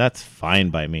point, and that's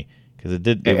fine by me. Because it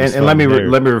did, and let me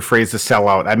rephrase the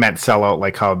sellout. I meant sellout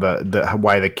like how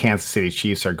why the Kansas City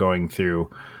Chiefs are going through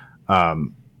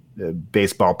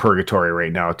baseball purgatory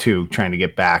right now too, trying to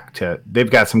get back to. They've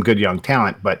got some good young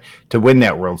talent, but to win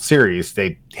that World Series,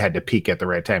 they had to peak at the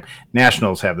right time.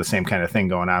 Nationals have the same kind of thing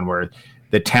going on where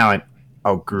the talent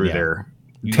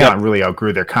really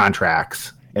outgrew their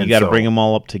contracts. You got to bring them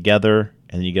all up together.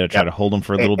 And you got to try to hold them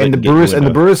for a little bit. And the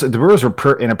Brewers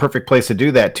were in a perfect place to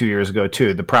do that 2 years ago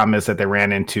too. The problem is that they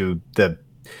ran into the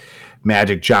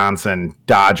Magic Johnson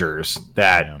Dodgers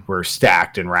that were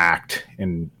stacked and racked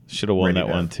and should have won that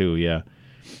one too. Yeah.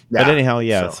 But anyhow,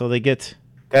 so they get.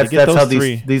 That's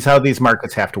how these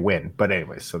markets have to win. But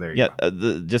anyways, so there you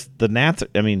go. Just the Nats.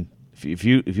 I mean, if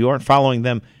you aren't following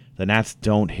them, the Nats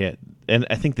don't hit. And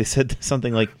I think they said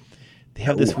something like. They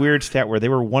have this weird stat where they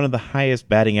were one of the highest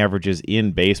batting averages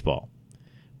in baseball,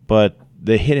 but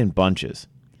they hit in bunches.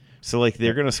 So like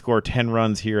they're going to score 10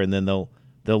 runs here and then they'll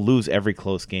lose every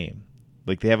close game.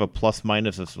 Like they have a plus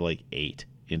minus of like 8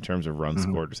 in terms of runs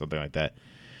scored or something like that.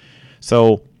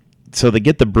 So they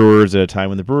get the Brewers at a time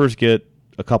when the Brewers get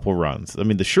a couple runs. I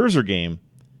mean, the Scherzer game,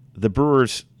 the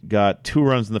Brewers got 2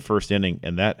 runs in the first inning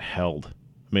and that held.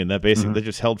 I mean, that basically they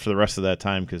just held for the rest of that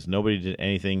time because nobody did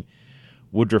anything.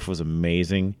 Woodruff was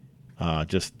amazing.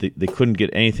 They couldn't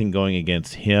get anything going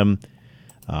against him.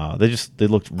 They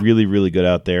looked really, really good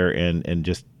out there and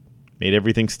just made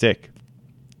everything stick.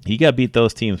 You got to beat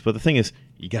those teams, but the thing is,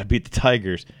 you got to beat the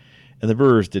Tigers, and the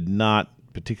Brewers did not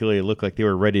particularly look like they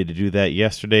were ready to do that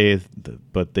yesterday,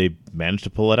 but they managed to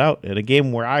pull it out in a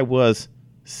game where I was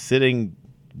sitting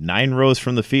 9 rows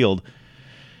from the field.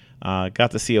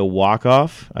 Got to see a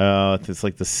walk-off. It's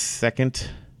like the second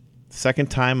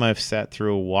time I've sat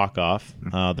through a walk-off.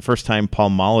 The first time Paul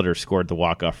Molitor scored the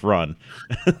walk-off run.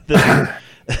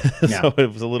 So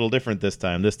it was a little different this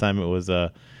time. This time it was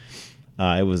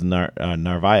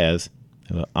Narvaez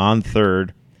on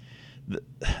third.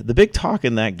 The big talk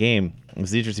in that game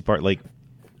was the interesting part. Like,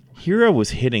 Hero was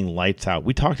hitting lights out.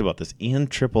 We talked about this in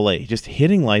AAA, just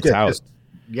hitting lights out.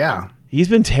 He's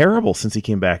been terrible since he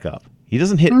came back up. He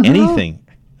doesn't hit anything.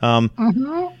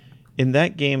 In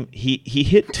that game, he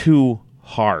hit 2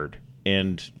 hard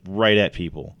and right at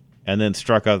people, and then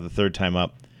struck out the third time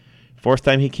up. Fourth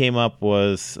time he came up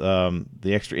was the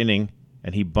extra inning,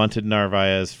 and he bunted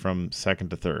Narvaez from second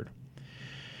to third.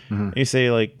 And you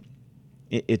say, like,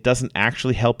 it doesn't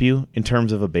actually help you in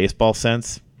terms of a baseball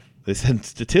sense. They said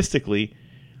statistically,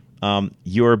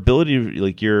 your ability,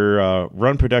 like your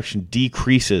run production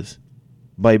decreases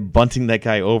by bunting that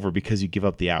guy over because you give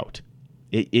up the out.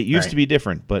 It used to be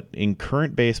different, but in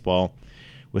current baseball,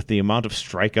 with the amount of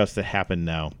strikeouts that happen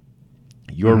now,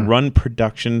 your run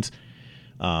productions,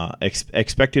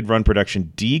 expected run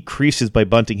production decreases by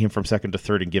bunting him from second to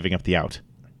third and giving up the out.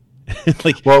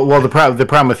 The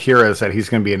problem with Hero is that he's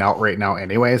going to be an out right now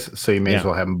anyways, so you may as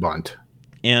well have him bunt.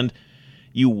 And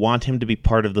you want him to be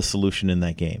part of the solution in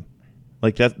that game.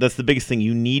 Like that's the biggest thing.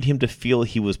 You need him to feel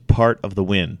he was part of the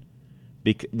win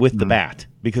with the bat,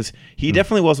 because he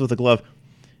definitely was with the glove.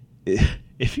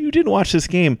 If you didn't watch this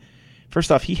game,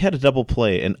 first off, he had a double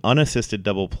play, an unassisted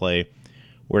double play,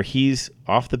 where he's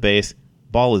off the base,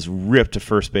 ball is ripped to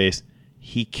first base,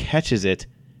 he catches it,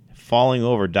 falling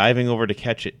over, diving over to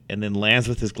catch it, and then lands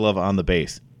with his glove on the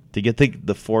base to get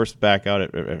the force back out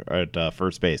at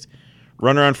first base.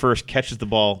 Runner on first, catches the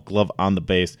ball, glove on the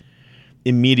base,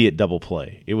 immediate double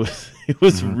play. It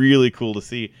was really cool to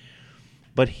see.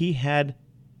 But he had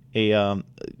a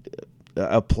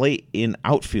play in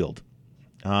outfield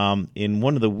in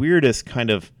one of the weirdest kind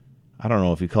of, I don't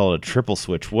know if you call it a triple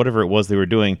switch, whatever it was they were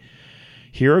doing.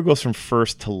 Hero goes from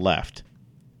first to left.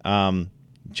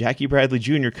 Jackie Bradley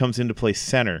Jr. comes in to play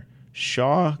center.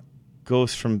 Shaw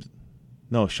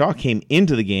came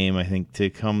into the game, I think, to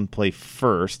come play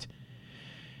first.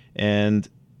 And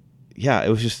yeah, it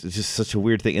was just such a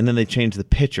weird thing. And then they changed the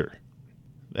pitcher.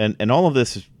 And all of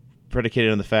this is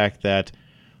predicated on the fact that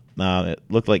it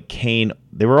looked like Kane,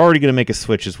 they were already going to make a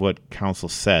switch is what counsel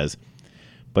says.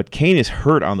 But Kane is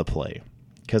hurt on the play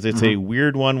because it's a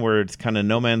weird one where it's kind of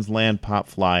no man's land pop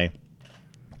fly.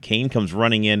 Kane comes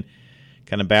running in,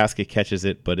 kind of basket, catches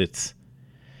it, but it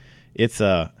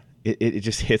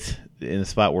just hits in a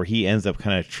spot where he ends up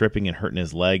kind of tripping and hurting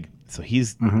his leg. So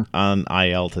he's on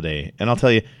IL today. And I'll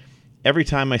tell you, every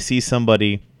time I see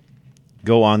somebody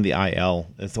go on the IL,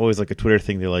 it's always like a Twitter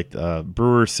thing. They're like,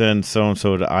 Brewers send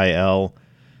so-and-so to IL.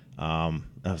 I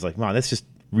was like, wow, that's just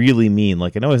really mean.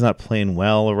 Like, I know he's not playing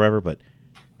well or whatever, but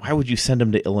why would you send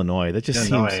him to Illinois? That just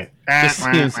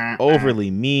seems overly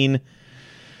mean.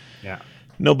 Yeah.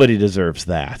 Nobody deserves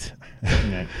that.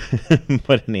 Yeah.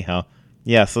 But anyhow,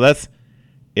 yeah, so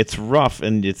it's rough,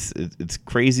 and it's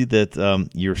crazy that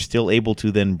you're still able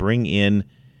to then bring in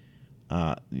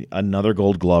another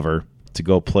Gold Glover to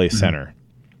go play center.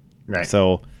 Right.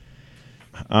 So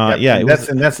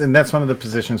and that's one of the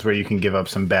positions where you can give up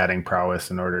some batting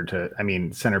prowess in order to, I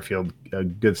mean, center field, a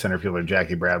good center fielder,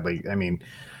 Jackie Bradley, I mean,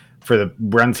 for the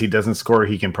runs he doesn't score,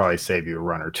 he can probably save you a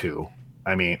run or two.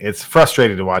 I mean, it's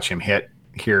frustrating to watch him hit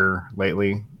here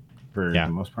lately for the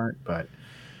most part, but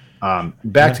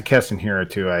back to Keston Hiura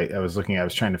too. I was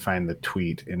trying to find the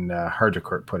tweet, and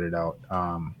Hardicourt put it out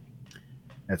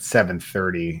at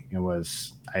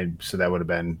 7:30. So that would have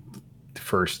been the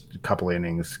first couple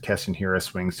innings. Keston Hiura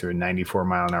swings to a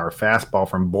 94-mile-an-hour fastball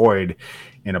from Boyd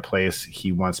in a place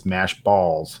he once mashed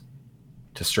balls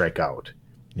to strike out.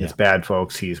 Yeah. It's bad,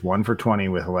 folks. He's 1 for 20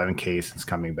 with 11 Ks since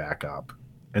coming back up.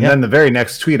 And then the very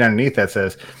next tweet underneath that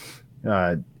says,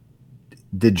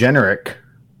 Degenerate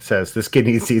says, this kid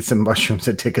needs to eat some mushrooms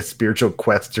and take a spiritual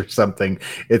quest or something.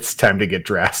 It's time to get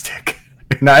drastic.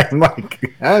 And I'm like,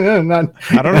 I don't know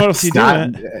if he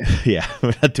doing that. Yeah,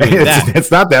 we're not doing that.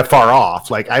 It's not that far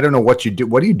off. Like, I don't know what you do.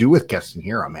 What do you do with Keston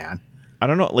Hiura, man? I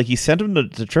don't know. Like, he sent him to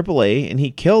AAA, and he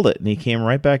killed it, and he came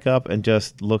right back up and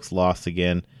just looks lost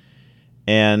again.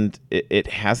 And it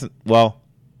hasn't. Well,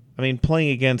 I mean, playing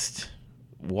against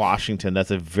Washington,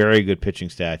 that's a very good pitching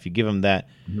staff. You give him that,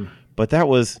 but it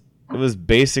was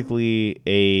basically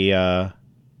a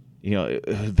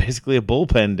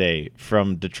bullpen day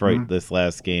from Detroit this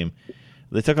last game.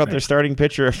 They took out their starting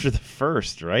pitcher after the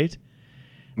first, right?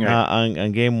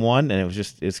 On game one, and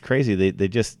it's crazy. They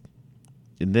just,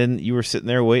 and then you were sitting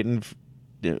there waiting.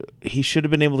 He should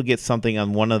have been able to get something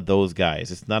on one of those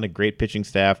guys. It's not a great pitching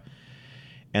staff,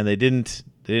 and they didn't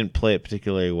play it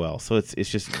particularly well. So it's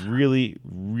just really,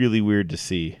 really weird to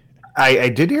see. I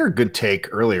did hear a good take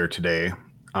earlier today.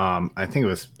 I think it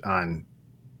was on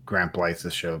Grant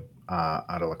Blythe's show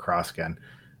out of La Crosse again.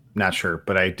 I'm not sure,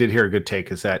 but I did hear a good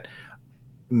take is that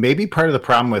maybe part of the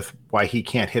problem with why he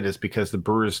can't hit is because the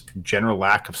Brewers' general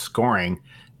lack of scoring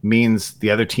means the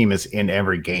other team is in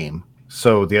every game.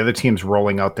 So the other team's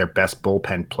rolling out their best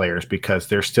bullpen players because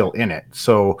they're still in it.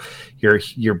 So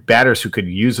your batters who could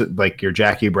use it, like your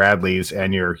Jackie Bradleys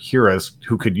and your Hiuras,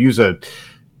 who could use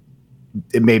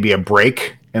maybe a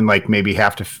break and like maybe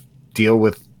have to deal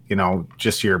with,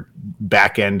 just your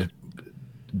back end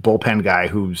bullpen guy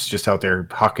who's just out there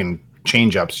hucking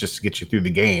changeups just to get you through the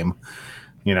game.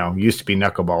 Used to be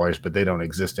knuckleballers, but they don't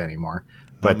exist anymore.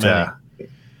 But So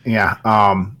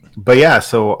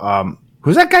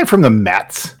who's that guy from the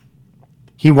Mets?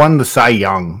 He won the Cy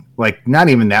Young, like not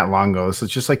even that long ago. So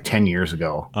it's just like 10 years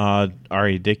ago.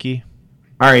 R.A. Dickey.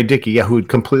 R.A. Dickey, who had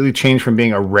completely changed from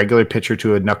being a regular pitcher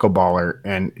to a knuckleballer,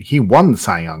 and he won the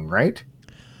Cy Young, right?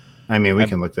 I mean, we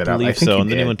can look that up. I think so. And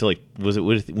then he went to was it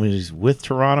when he was with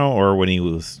Toronto or when he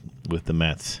was with the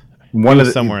Mets?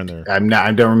 Somewhere in there. I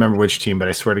don't remember which team, but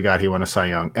I swear to God, he won a Cy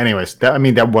Young. Anyways,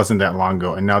 that wasn't that long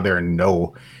ago, and now they're in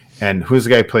no. And who's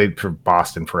the guy who played for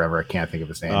Boston forever? I can't think of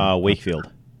his name.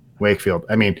 Wakefield.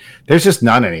 I mean, there's just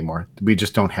none anymore. We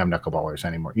just don't have knuckleballers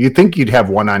anymore. You'd think you'd have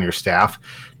one on your staff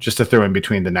just to throw in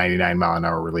between the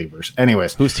 99-mile-an-hour relievers.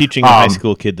 Anyways. Who's teaching a high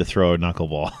school kid to throw a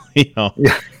knuckleball? Yeah.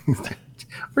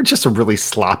 Or just a really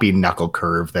sloppy knuckle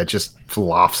curve that just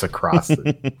flops across.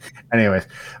 Anyways.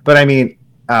 But I mean,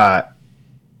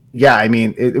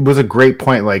 it was a great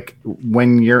point. Like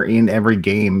when you're in every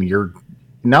game, you're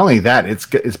not only that,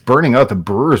 it's burning out the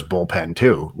Brewers bullpen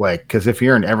too. Like, because if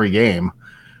you're in every game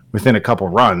within a couple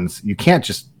runs, you can't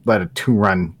just let a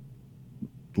 2-run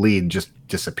lead just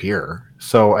disappear.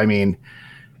 So, I mean,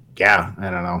 I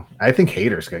don't know. I think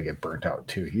Hader's going to get burnt out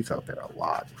too. He's out there a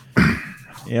lot.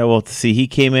 Yeah, well, see, he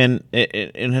came in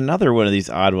another one of these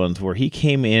odd ones where he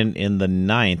came in the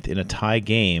 9th in a tie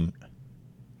game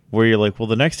where you're like, well,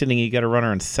 the next inning you got a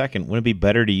runner in second. Wouldn't it be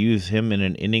better to use him in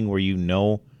an inning where you're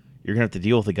going to have to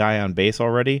deal with a guy on base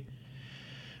already?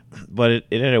 But it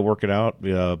ended up working out.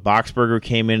 Boxberger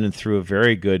came in and threw a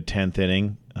very good 10th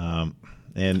inning.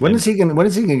 When is he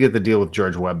gonna get the deal with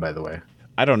George Webb, by the way?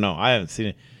 I don't know. I haven't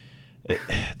seen it.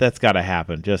 That's got to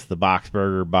happen. Just the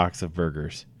Boxberger box of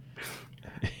burgers.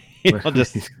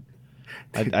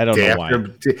 I don't know why.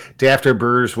 Day after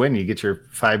Brewers win, you get your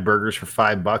 5 burgers for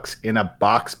 $5 in a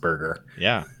box burger.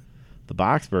 Yeah, the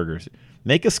box burgers.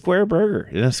 Make a square burger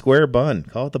in a square bun.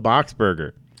 Call it the box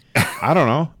burger. I don't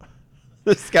know.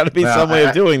 There's got to be some way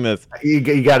of doing this.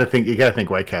 You got to think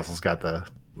White Castle's got the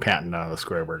patent on the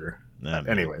square burger.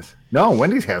 Anyways, no,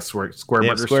 Wendy's has square burgers.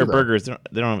 Have square burgers. They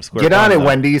don't have a square. Get bun, on it, though.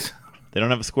 Wendy's. They don't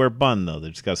have a square bun though. They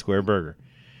just got a square burger.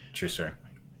 True, sir.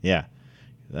 Yeah.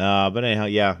 But anyhow,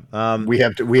 yeah. We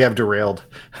have derailed.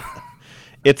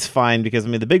 It's fine because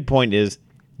the big point is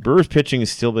Brewers pitching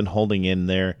has still been holding in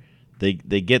there. They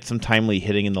get some timely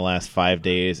hitting in the last 5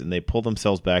 days, and they pull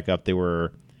themselves back up. They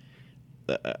were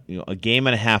a game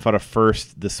and a half out of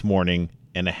first this morning,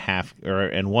 and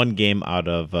 1 game out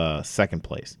of second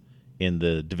place in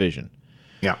the division.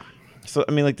 Yeah. So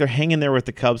they're hanging there with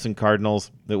the Cubs and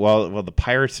Cardinals, while the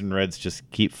Pirates and Reds just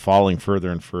keep falling further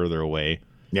and further away.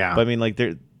 Yeah. But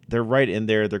they're right in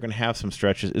there. They're going to have some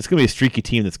stretches. It's going to be a streaky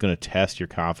team that's going to test your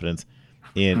confidence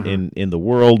in the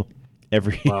world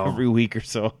every week or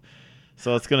so.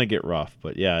 So it's going to get rough.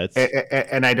 But yeah, it's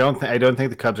and I don't think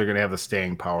the Cubs are going to have the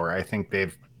staying power. I think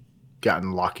they've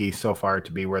gotten lucky so far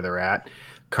to be where they're at.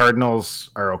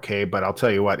 Cardinals are okay, but I'll tell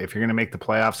you what, if you're going to make the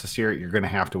playoffs this year, you're going to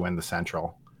have to win the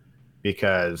Central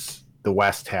because the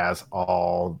West has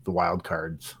all the wild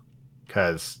cards.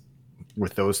 Because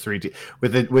with those three,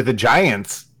 with the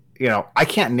Giants, I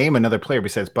can't name another player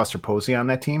besides Buster Posey on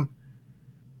that team.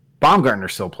 Baumgartner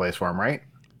still plays for him, right?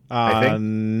 I think.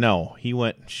 No, he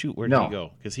went. Where did he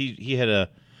go? Because he had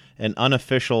an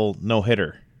unofficial no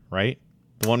hitter, right?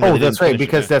 The one. That's right.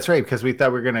 Because we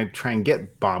thought we were going to try and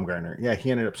get Baumgartner. Yeah, he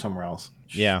ended up somewhere else.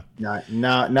 Yeah.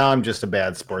 Now I'm just a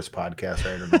bad sports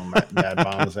podcaster. I don't know what bad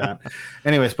bomb is at.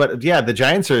 Anyways, but yeah, the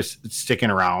Giants are sticking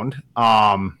around.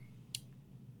 And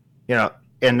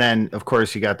then of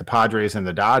course you got the Padres and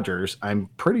the Dodgers. I'm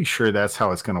pretty sure that's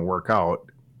how it's going to work out.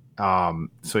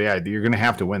 So yeah, you're going to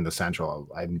have to win the Central.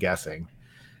 I'm guessing.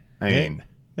 I mean,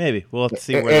 maybe we'll have to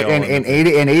see. Where and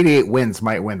 88 wins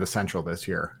might win the Central this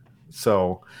year.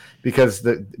 So because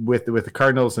with the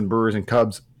Cardinals and Brewers and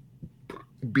Cubs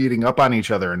beating up on each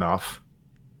other enough,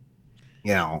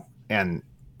 and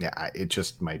yeah, it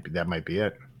just might be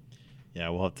it. Yeah,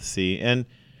 we'll have to see. And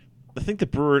I think the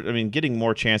Brewers, getting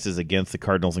more chances against the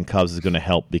Cardinals and Cubs is going to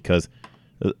help because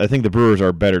I think the Brewers are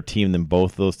a better team than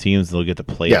both those teams. They'll get to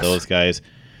play those guys.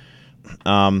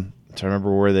 To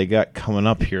remember where they got coming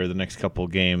up here the next couple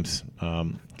of games,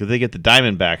 because they get the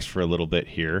Diamondbacks for a little bit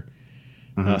here.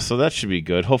 Mm-hmm. So that should be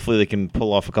good. Hopefully they can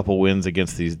pull off a couple wins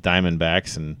against these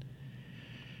Diamondbacks and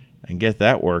get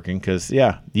that working. Because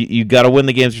you got to win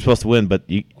the games you're supposed to win, but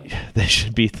they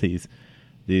should beat these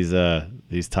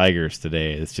Tigers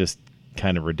today. It's just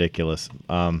kind of ridiculous.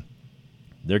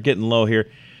 They're getting low here.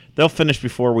 They'll finish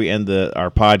before we end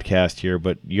our podcast here,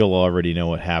 but you'll already know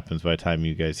what happens by the time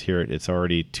you guys hear it. It's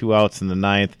already 2 outs in the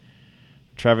 9th.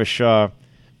 Travis Shaw,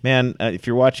 man, if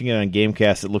you're watching it on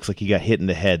Gamecast, it looks like he got hit in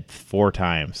the head 4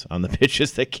 times on the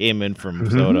pitches that came in from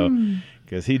Soto,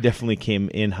 because he definitely came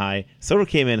in high. Soto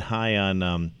came in high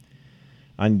on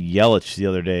Yelich the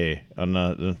other day on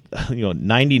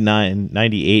 99,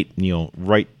 98,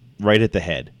 right at the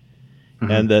head,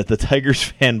 and the Tigers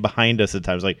fan behind us at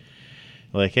times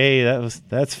like, hey,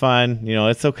 that's fine.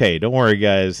 It's okay. Don't worry,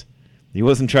 guys. He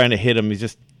wasn't trying to hit him. He's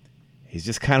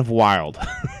just kind of wild.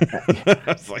 I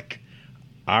was like,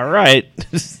 all right.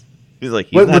 He's like,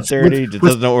 he's not there. He just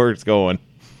doesn't know where it's going.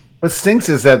 What stinks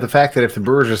is that the fact that if the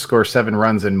Brewers just score 7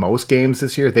 runs in most games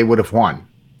this year, they would have won.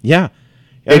 Yeah.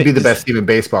 They'd be the best team in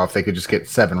baseball if they could just get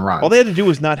 7 runs. All they had to do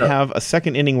was not have a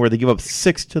second inning where they give up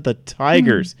 6 to the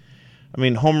Tigers.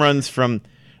 Home runs from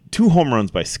 2 home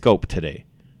runs by Scope today.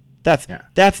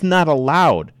 That's not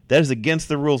allowed. That is against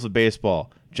the rules of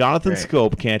baseball. Jonathan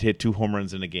Scope can't hit 2 home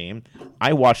runs in a game.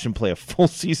 I watched him play a full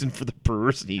season for the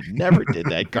Brewers, and he never did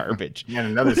that garbage. And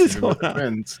another season with the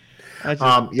Twins. I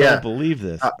just don't believe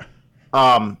this.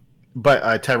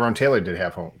 But Tyrone Taylor did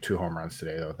have 2 home runs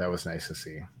today, though. That was nice to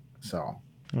see. So,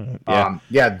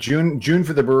 June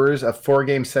for the Brewers, a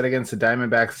 4-game set against the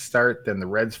Diamondbacks start, then the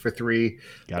Reds for 3,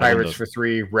 Pirates for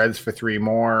 3, Reds for 3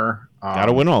 more. Got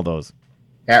to win all those.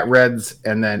 At Reds,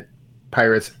 and then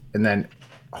Pirates, and then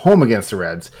home against the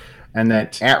Reds, and then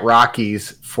at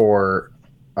Rockies for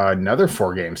another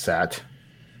 4-game set.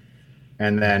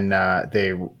 And then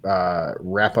they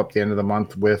wrap up the end of the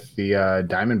month with the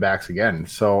Diamondbacks again.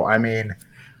 So,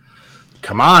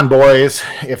 come on, boys!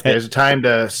 If there's a time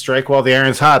to strike while the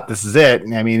iron's hot, this is it.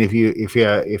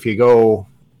 If you go,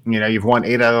 you've won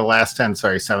 8 out of the last 10.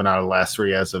 Sorry, 7 out of the last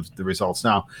 3 as of the results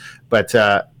now, but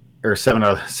or 7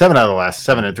 out of the last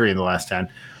 7 and 3 in the last 10.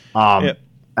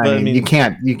 I mean, you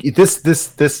can't.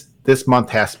 This month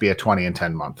has to be a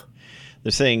 20-10 month.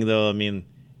 They're saying though, I mean,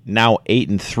 now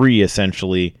 8-3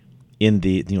 essentially in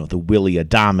the the Willy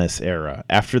Adames era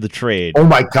after the trade. Oh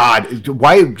my God!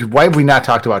 Why have we not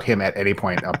talked about him at any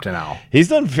point up to now? He's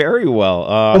done very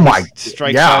well.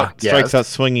 Strikes out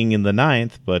swinging in the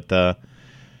ninth. But the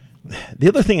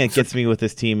other thing that gets me with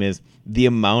this team is the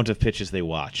amount of pitches they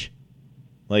watch.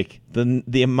 Like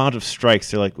the amount of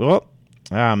strikes. They're like, well,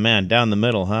 man, down the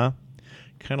middle, huh?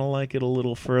 Kind of like it a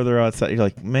little further outside. You're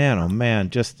like, man, oh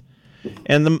man, just.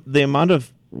 And the amount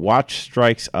of watch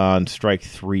strikes on strike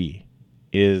 3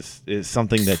 is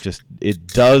something that just it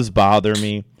does bother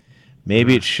me.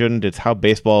 Maybe it shouldn't. It's how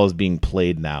baseball is being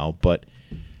played now, but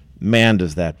man,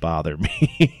 does that bother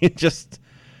me. It just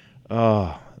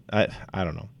I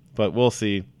don't know, but we'll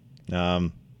see.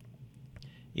 Either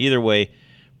way,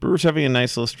 Brewers having a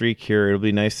nice little streak here. It'll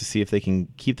be nice to see if they can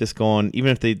keep this going,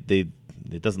 even if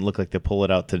it doesn't look like they pull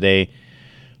it out today.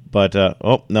 But,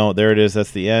 oh, no, there it is.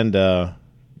 That's the end.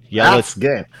 Yelich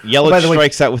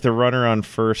strikes out with a runner on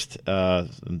first.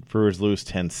 Brewers lose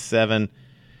 10-7.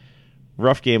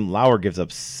 Rough game. Lauer gives up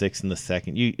 6 in the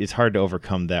second. It's hard to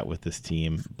overcome that with this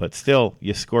team. But still,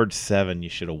 you scored 7. You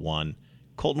should have won.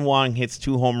 Colton Wong hits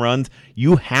 2 home runs.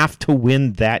 You have to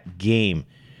win that game.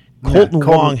 Colton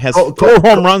Wong has 4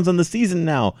 home runs on the season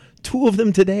now. 2 of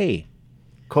them today.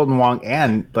 Colton Wong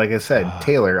and, like I said,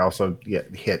 Taylor also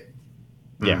hit.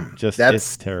 Yeah,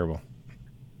 it's terrible.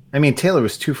 I mean, Taylor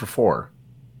was 2 for 4.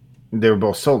 They were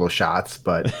both solo shots,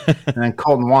 but and then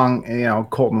Colton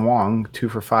Wong, 2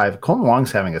 for 5. Colton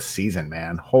Wong's having a season,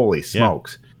 man. Holy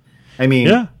smokes! Yeah. I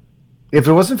mean, if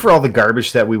it wasn't for all the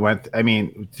garbage that we went,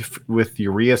 with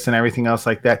Urias and everything else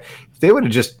like that, if they would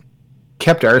have just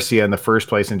kept Arcia in the first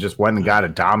place and just went and got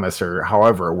Adames or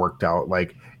however it worked out,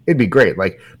 like it'd be great.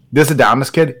 Like this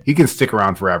Adames kid, he can stick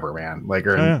around forever, man. Like,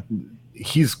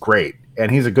 he's great. And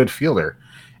he's a good fielder,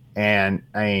 and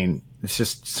I mean, it's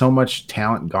just so much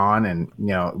talent gone. And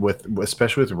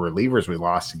especially with the relievers we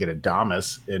lost to get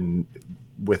Adames, and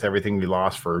with everything we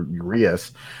lost for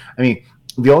Urias, I mean,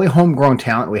 the only homegrown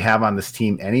talent we have on this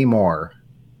team anymore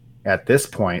at this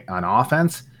point on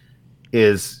offense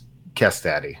is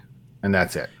Kestady, and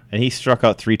that's it. And he struck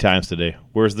out 3 times today.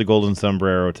 Where's the golden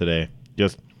sombrero today?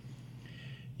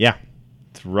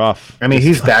 It's rough. I mean,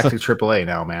 he's back to AAA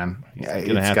now, man.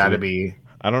 It's got to be.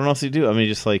 I don't know what to do. I mean,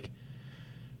 just like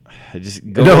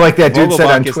like that dude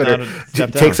said on Twitter,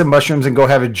 take some mushrooms and go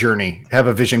have a journey, have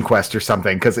a vision quest or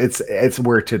something, because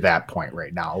we're to that point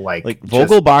right now. Like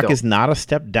Vogelbach is not a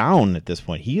step down at this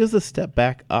point. He is a step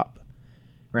back up.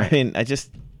 Right. I mean,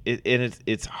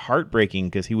 it's heartbreaking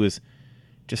because he was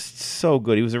just so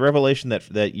good. He was a revelation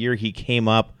that year he came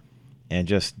up and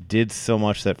just did so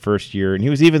much that first year, and he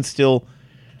was even still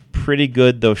pretty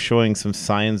good, though, showing some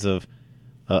signs of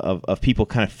people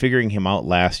kind of figuring him out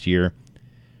last year.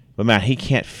 But man, he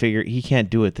can't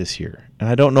do it this year, and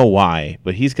I don't know why.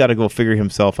 But he's got to go figure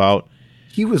himself out.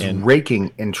 He was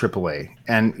raking in AAA,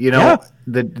 and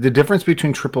the difference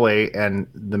between AAA and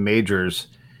the majors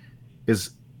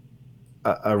is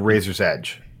a razor's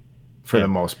edge for the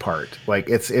most part. Like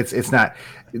it's not.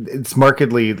 It's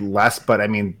markedly less, but I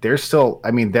mean, there's still.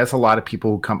 I mean, that's a lot of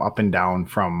people who come up and down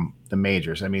from the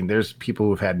majors. I mean, there's people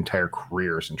who've had entire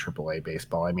careers in AAA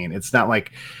baseball. I mean, it's not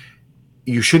like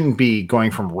you shouldn't be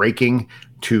going from raking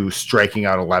to striking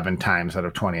out 11 times out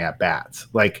of 20 at bats.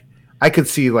 Like I could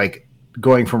see like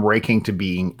going from raking to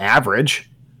being average.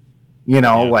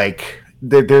 Like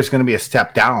there's going to be a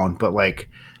step down, but like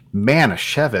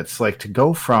Manischewitz, like to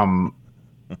go from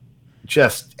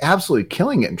just absolutely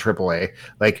killing it in AAA.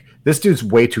 Like this dude's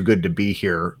way too good to be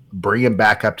here. Bring him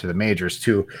back up to the majors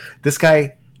too. This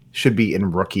guy should be in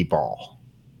rookie ball.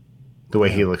 The way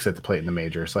he looks at the plate in the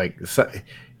majors, like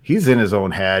he's in his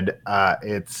own head.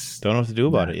 It's don't know what to do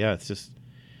about it. Yeah,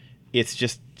 it's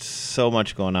just so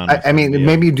much going on. I mean,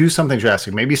 maybe do something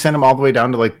drastic. Maybe send him all the way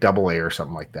down to like AA or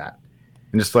something like that,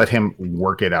 and just let him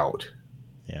work it out.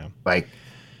 Yeah, like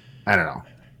I don't know.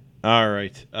 All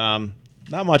right.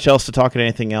 Not much else to talk about.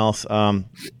 Anything else?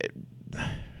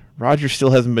 Roger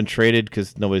still hasn't been traded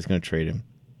because nobody's going to trade him.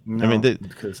 No, I mean,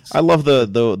 I love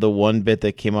the one bit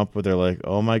that came up where they're like,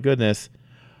 "Oh my goodness,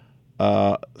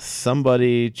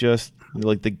 somebody just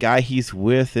like the guy he's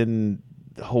with in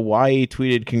Hawaii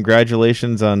tweeted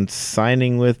congratulations on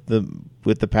signing with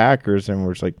the Packers," and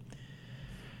we're just like,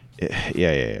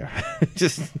 yeah,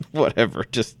 just whatever,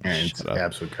 just it's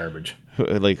absolute garbage.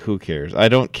 Like, who cares? I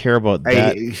don't care about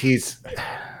that.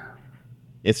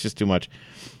 It's just too much.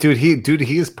 Dude,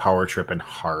 he is power tripping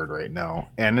hard right now,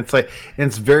 and it's like, and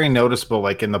it's very noticeable.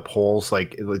 Like in the polls,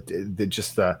 like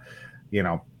just the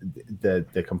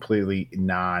the completely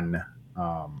non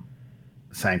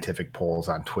scientific polls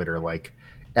on Twitter. Like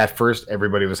at first,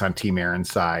 everybody was on Team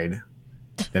Aaron's side,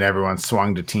 then everyone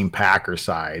swung to Team Packer's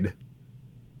side,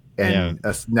 and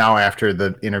now after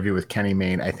the interview with Kenny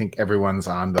Mayne, I think everyone's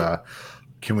on the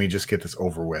 "can we just get this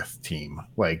over with" team.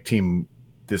 Like team,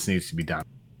 this needs to be done.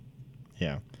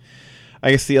 Yeah,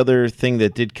 I guess the other thing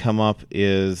that did come up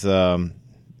is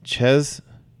Ches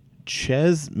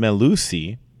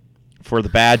Mellusi for the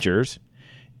Badgers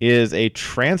is a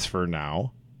transfer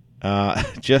now.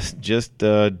 Just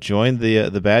joined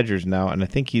the Badgers now, and I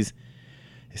think he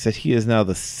said he is now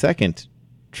the second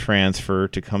transfer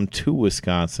to come to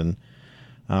Wisconsin.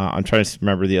 I'm trying to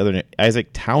remember the other name. Isaac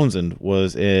Townsend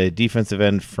was a defensive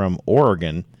end from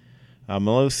Oregon.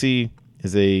 Mellusi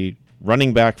is a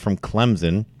running back from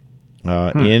Clemson.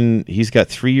 He's got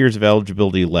 3 years of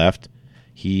eligibility left.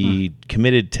 He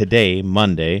committed today,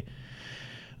 Monday.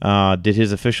 Did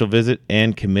his official visit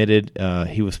and committed.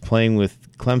 He was playing with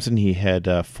Clemson. He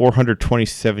had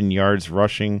 427 yards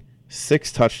rushing,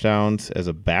 6 touchdowns as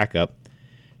a backup,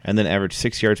 and then averaged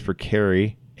 6 yards per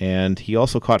carry. And he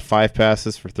also caught 5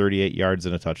 passes for 38 yards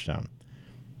and a touchdown.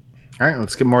 All right,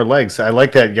 let's get more legs. I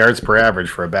like that yards per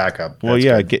average for a backup. Well,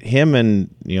 good. Get him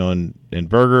and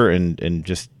Berger and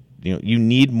just you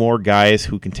need more guys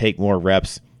who can take more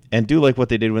reps and do like what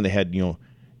they did when they had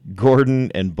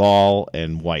Gordon and Ball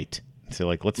and White. So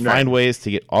let's find ways to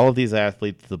get all of these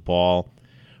athletes the ball.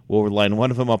 We'll line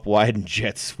one of them up wide and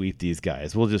jet sweep these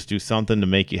guys. We'll just do something to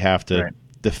make you have to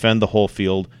defend the whole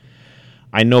field.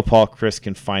 I know Paul Chryst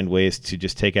can find ways to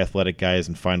just take athletic guys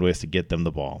and find ways to get them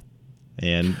the ball.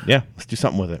 And let's do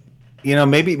something with it.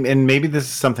 Maybe this is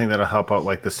something that'll help out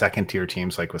like the second tier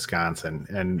teams like Wisconsin.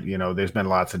 And there's been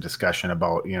lots of discussion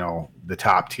about the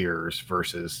top tiers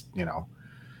versus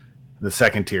the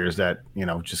second tiers that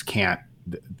just can't.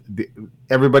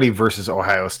 Everybody versus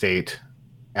Ohio State,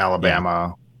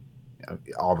 Alabama,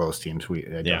 all those teams. I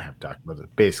don't have to talk about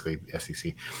it. Basically,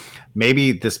 SEC.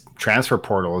 Maybe this transfer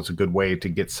portal is a good way to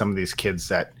get some of these kids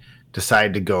that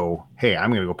decide to go, hey, I'm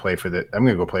going to go play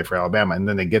for Alabama, and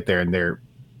then they get there and they're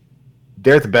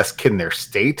the best kid in their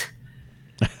state,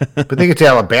 but they get to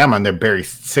Alabama and they're buried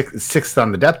sixth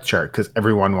on the depth chart because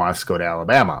everyone wants to go to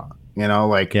Alabama.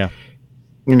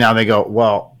 Now they go,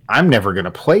 well, I'm never going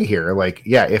to play here.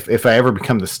 If I ever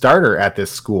become the starter at this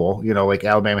school, like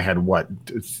Alabama had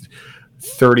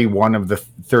 31 of the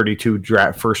 32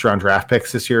 first round draft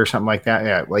picks this year or something like that.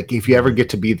 Yeah. Like if you ever get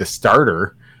to be the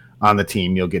starter on the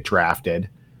team, you'll get drafted,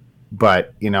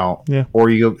 but or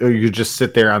you just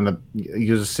sit there on the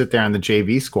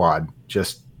JV squad,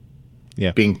 just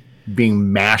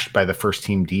being mashed by the first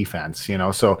team defense,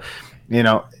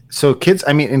 so kids,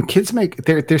 kids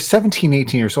they're 17,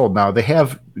 18 years old now. They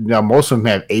have most of them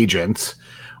have agents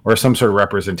or some sort of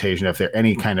representation if they're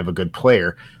any kind of a good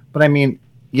player. But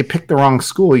you pick the wrong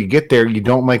school. You get there, you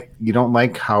don't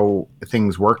like how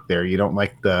things work there. You don't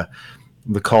like the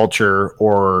culture,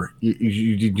 or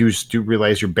you just do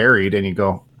realize you're buried, and you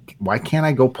go, why can't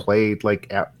I go play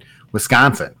at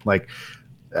Wisconsin?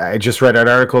 I just read an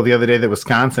article the other day that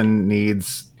Wisconsin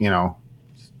needs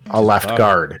a left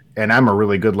guard, and I'm a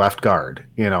really good left guard.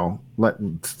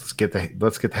 Let's get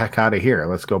the heck out of here.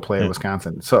 Let's go play at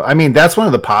Wisconsin. So that's one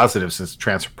of the positives is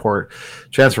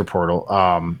transfer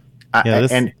portal.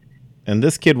 And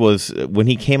this kid was, when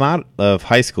he came out of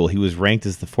high school, he was ranked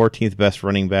as the 14th best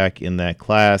running back in that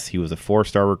class. He was a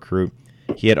 4-star recruit.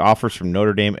 He had offers from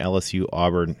Notre Dame, LSU,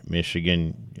 Auburn,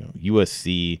 Michigan,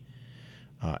 USC,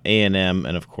 A&M,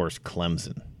 and of course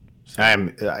Clemson. So,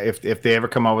 if they ever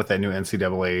come out with that new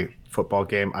NCAA football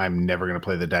game, I'm never going to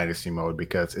play the dynasty mode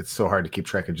because it's so hard to keep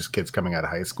track of just kids coming out of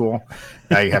high school.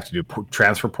 Now you have to do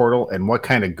transfer portal, and what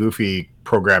kind of goofy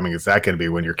programming is that going to be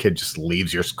when your kid just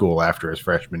leaves your school after his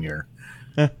freshman year?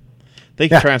 They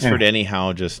transferred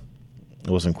anyhow, just it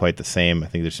wasn't quite the same. I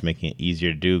think they're just making it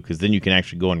easier to do because then you can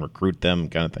actually go and recruit them,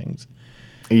 kind of things.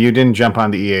 You didn't jump on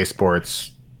the EA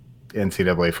Sports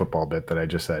NCAA football bit that I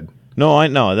just said. No, I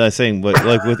know. That's saying, but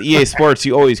with EA Sports,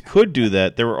 you always could do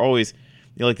that. There were always,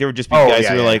 there would just be guys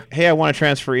who were like, "Hey, I want to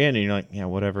transfer in," and you're like, "Yeah,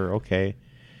 whatever, okay."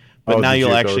 But now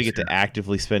you'll actually get to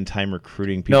actively spend time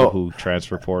recruiting people who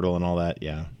transfer portal and all that.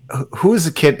 Yeah. Who is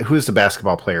the kid? Who is the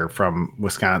basketball player from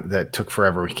Wisconsin that took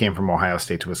forever? He came from Ohio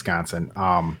State to Wisconsin.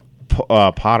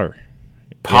 Potter.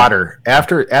 Potter. Yeah.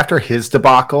 After his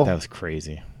debacle, that was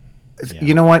crazy. Yeah.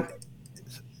 You know what?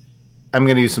 I'm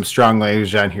going to use some strong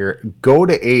language on here. Go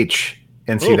to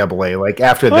NCAA.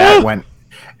 After that went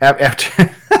after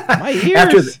my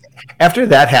ears. after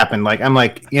that happened. I'm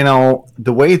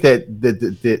the way that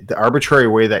the arbitrary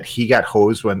way that he got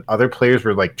hosed when other players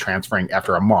were transferring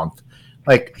after a month,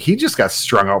 Like, he just got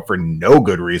strung out for no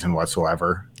good reason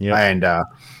whatsoever. Yep.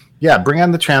 And bring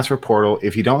on the transfer portal.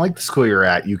 If you don't like the school you're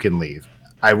at, you can leave.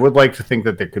 I would like to think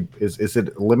that there is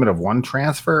it a limit of one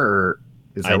transfer, or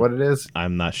is that what it is?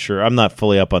 I'm not sure. I'm not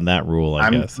fully up on that rule, I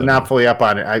guess. I'm not fully up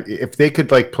on it. If they could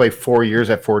like play 4 years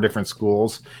at 4 different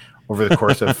schools over the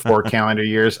course of 4 calendar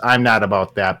years, I'm not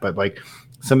about that. But like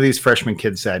some of these freshman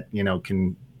kids that,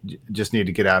 can just need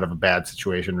to get out of a bad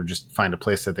situation or just find a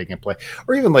place that they can play,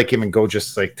 or even like even go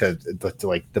just like to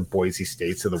like the Boise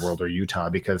States of the world or Utah,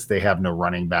 because they have no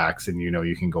running backs and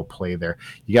you can go play there.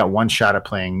 You got one shot at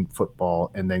playing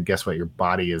football, and then guess what? Your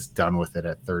body is done with it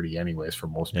at 30 anyways for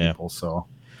most people. So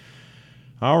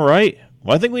all right,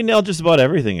 well, I think we nailed just about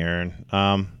everything, Aaron.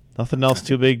 Nothing else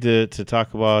too big to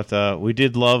talk about. We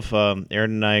did love Aaron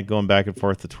and I going back and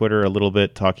forth to Twitter a little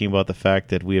bit, talking about the fact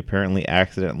that we apparently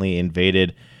accidentally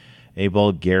invaded a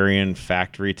Bulgarian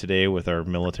factory today with our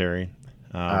military.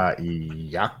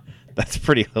 Yeah, that's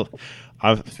pretty.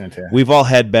 We've all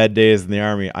had bad days in the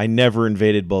Army. I never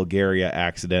invaded Bulgaria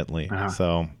accidentally,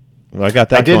 so I got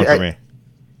that going for me.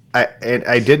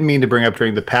 I didn't mean to bring up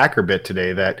during the Packer bit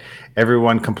today that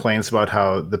everyone complains about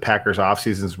how the Packers off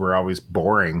seasons were always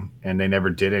boring and they never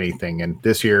did anything. And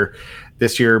this year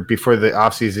before the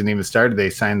off season even started, they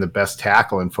signed the best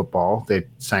tackle in football. They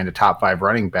signed a top 5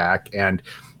 running back, and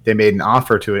they made an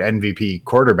offer to an MVP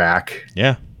quarterback.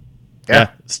 Yeah.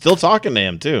 Still talking to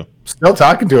him too. Still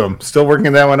talking to him. Still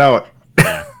working that one out.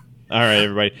 All right,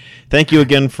 everybody. Thank you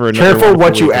again for another. Careful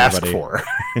what you ask for.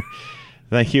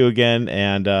 Thank you again,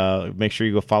 and make sure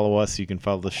you go follow us. You can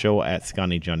follow the show at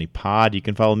Scotty Johnny Pod. You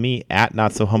can follow me at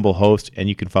Not So Humble Host, and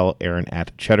you can follow Aaron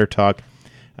at Cheddar Talk.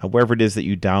 Wherever it is that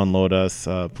you download us,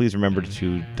 please remember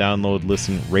to download,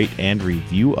 listen, rate, and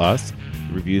review us.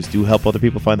 Reviews do help other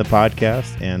people find the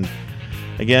podcast. And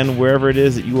again, wherever it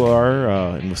is that you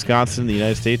are, in Wisconsin, the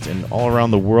United States, and all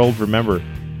around the world, remember,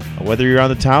 whether you're on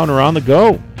the town or on the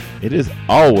go, it is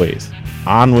always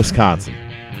on Wisconsin.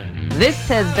 This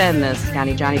has been the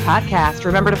Scotty Johnny Podcast.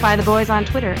 Remember to find the boys on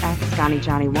Twitter at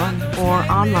ScottyJohnny1 or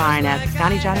online at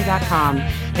ScottyJohnny.com.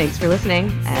 Thanks for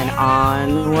listening, and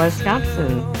on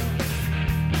Wisconsin.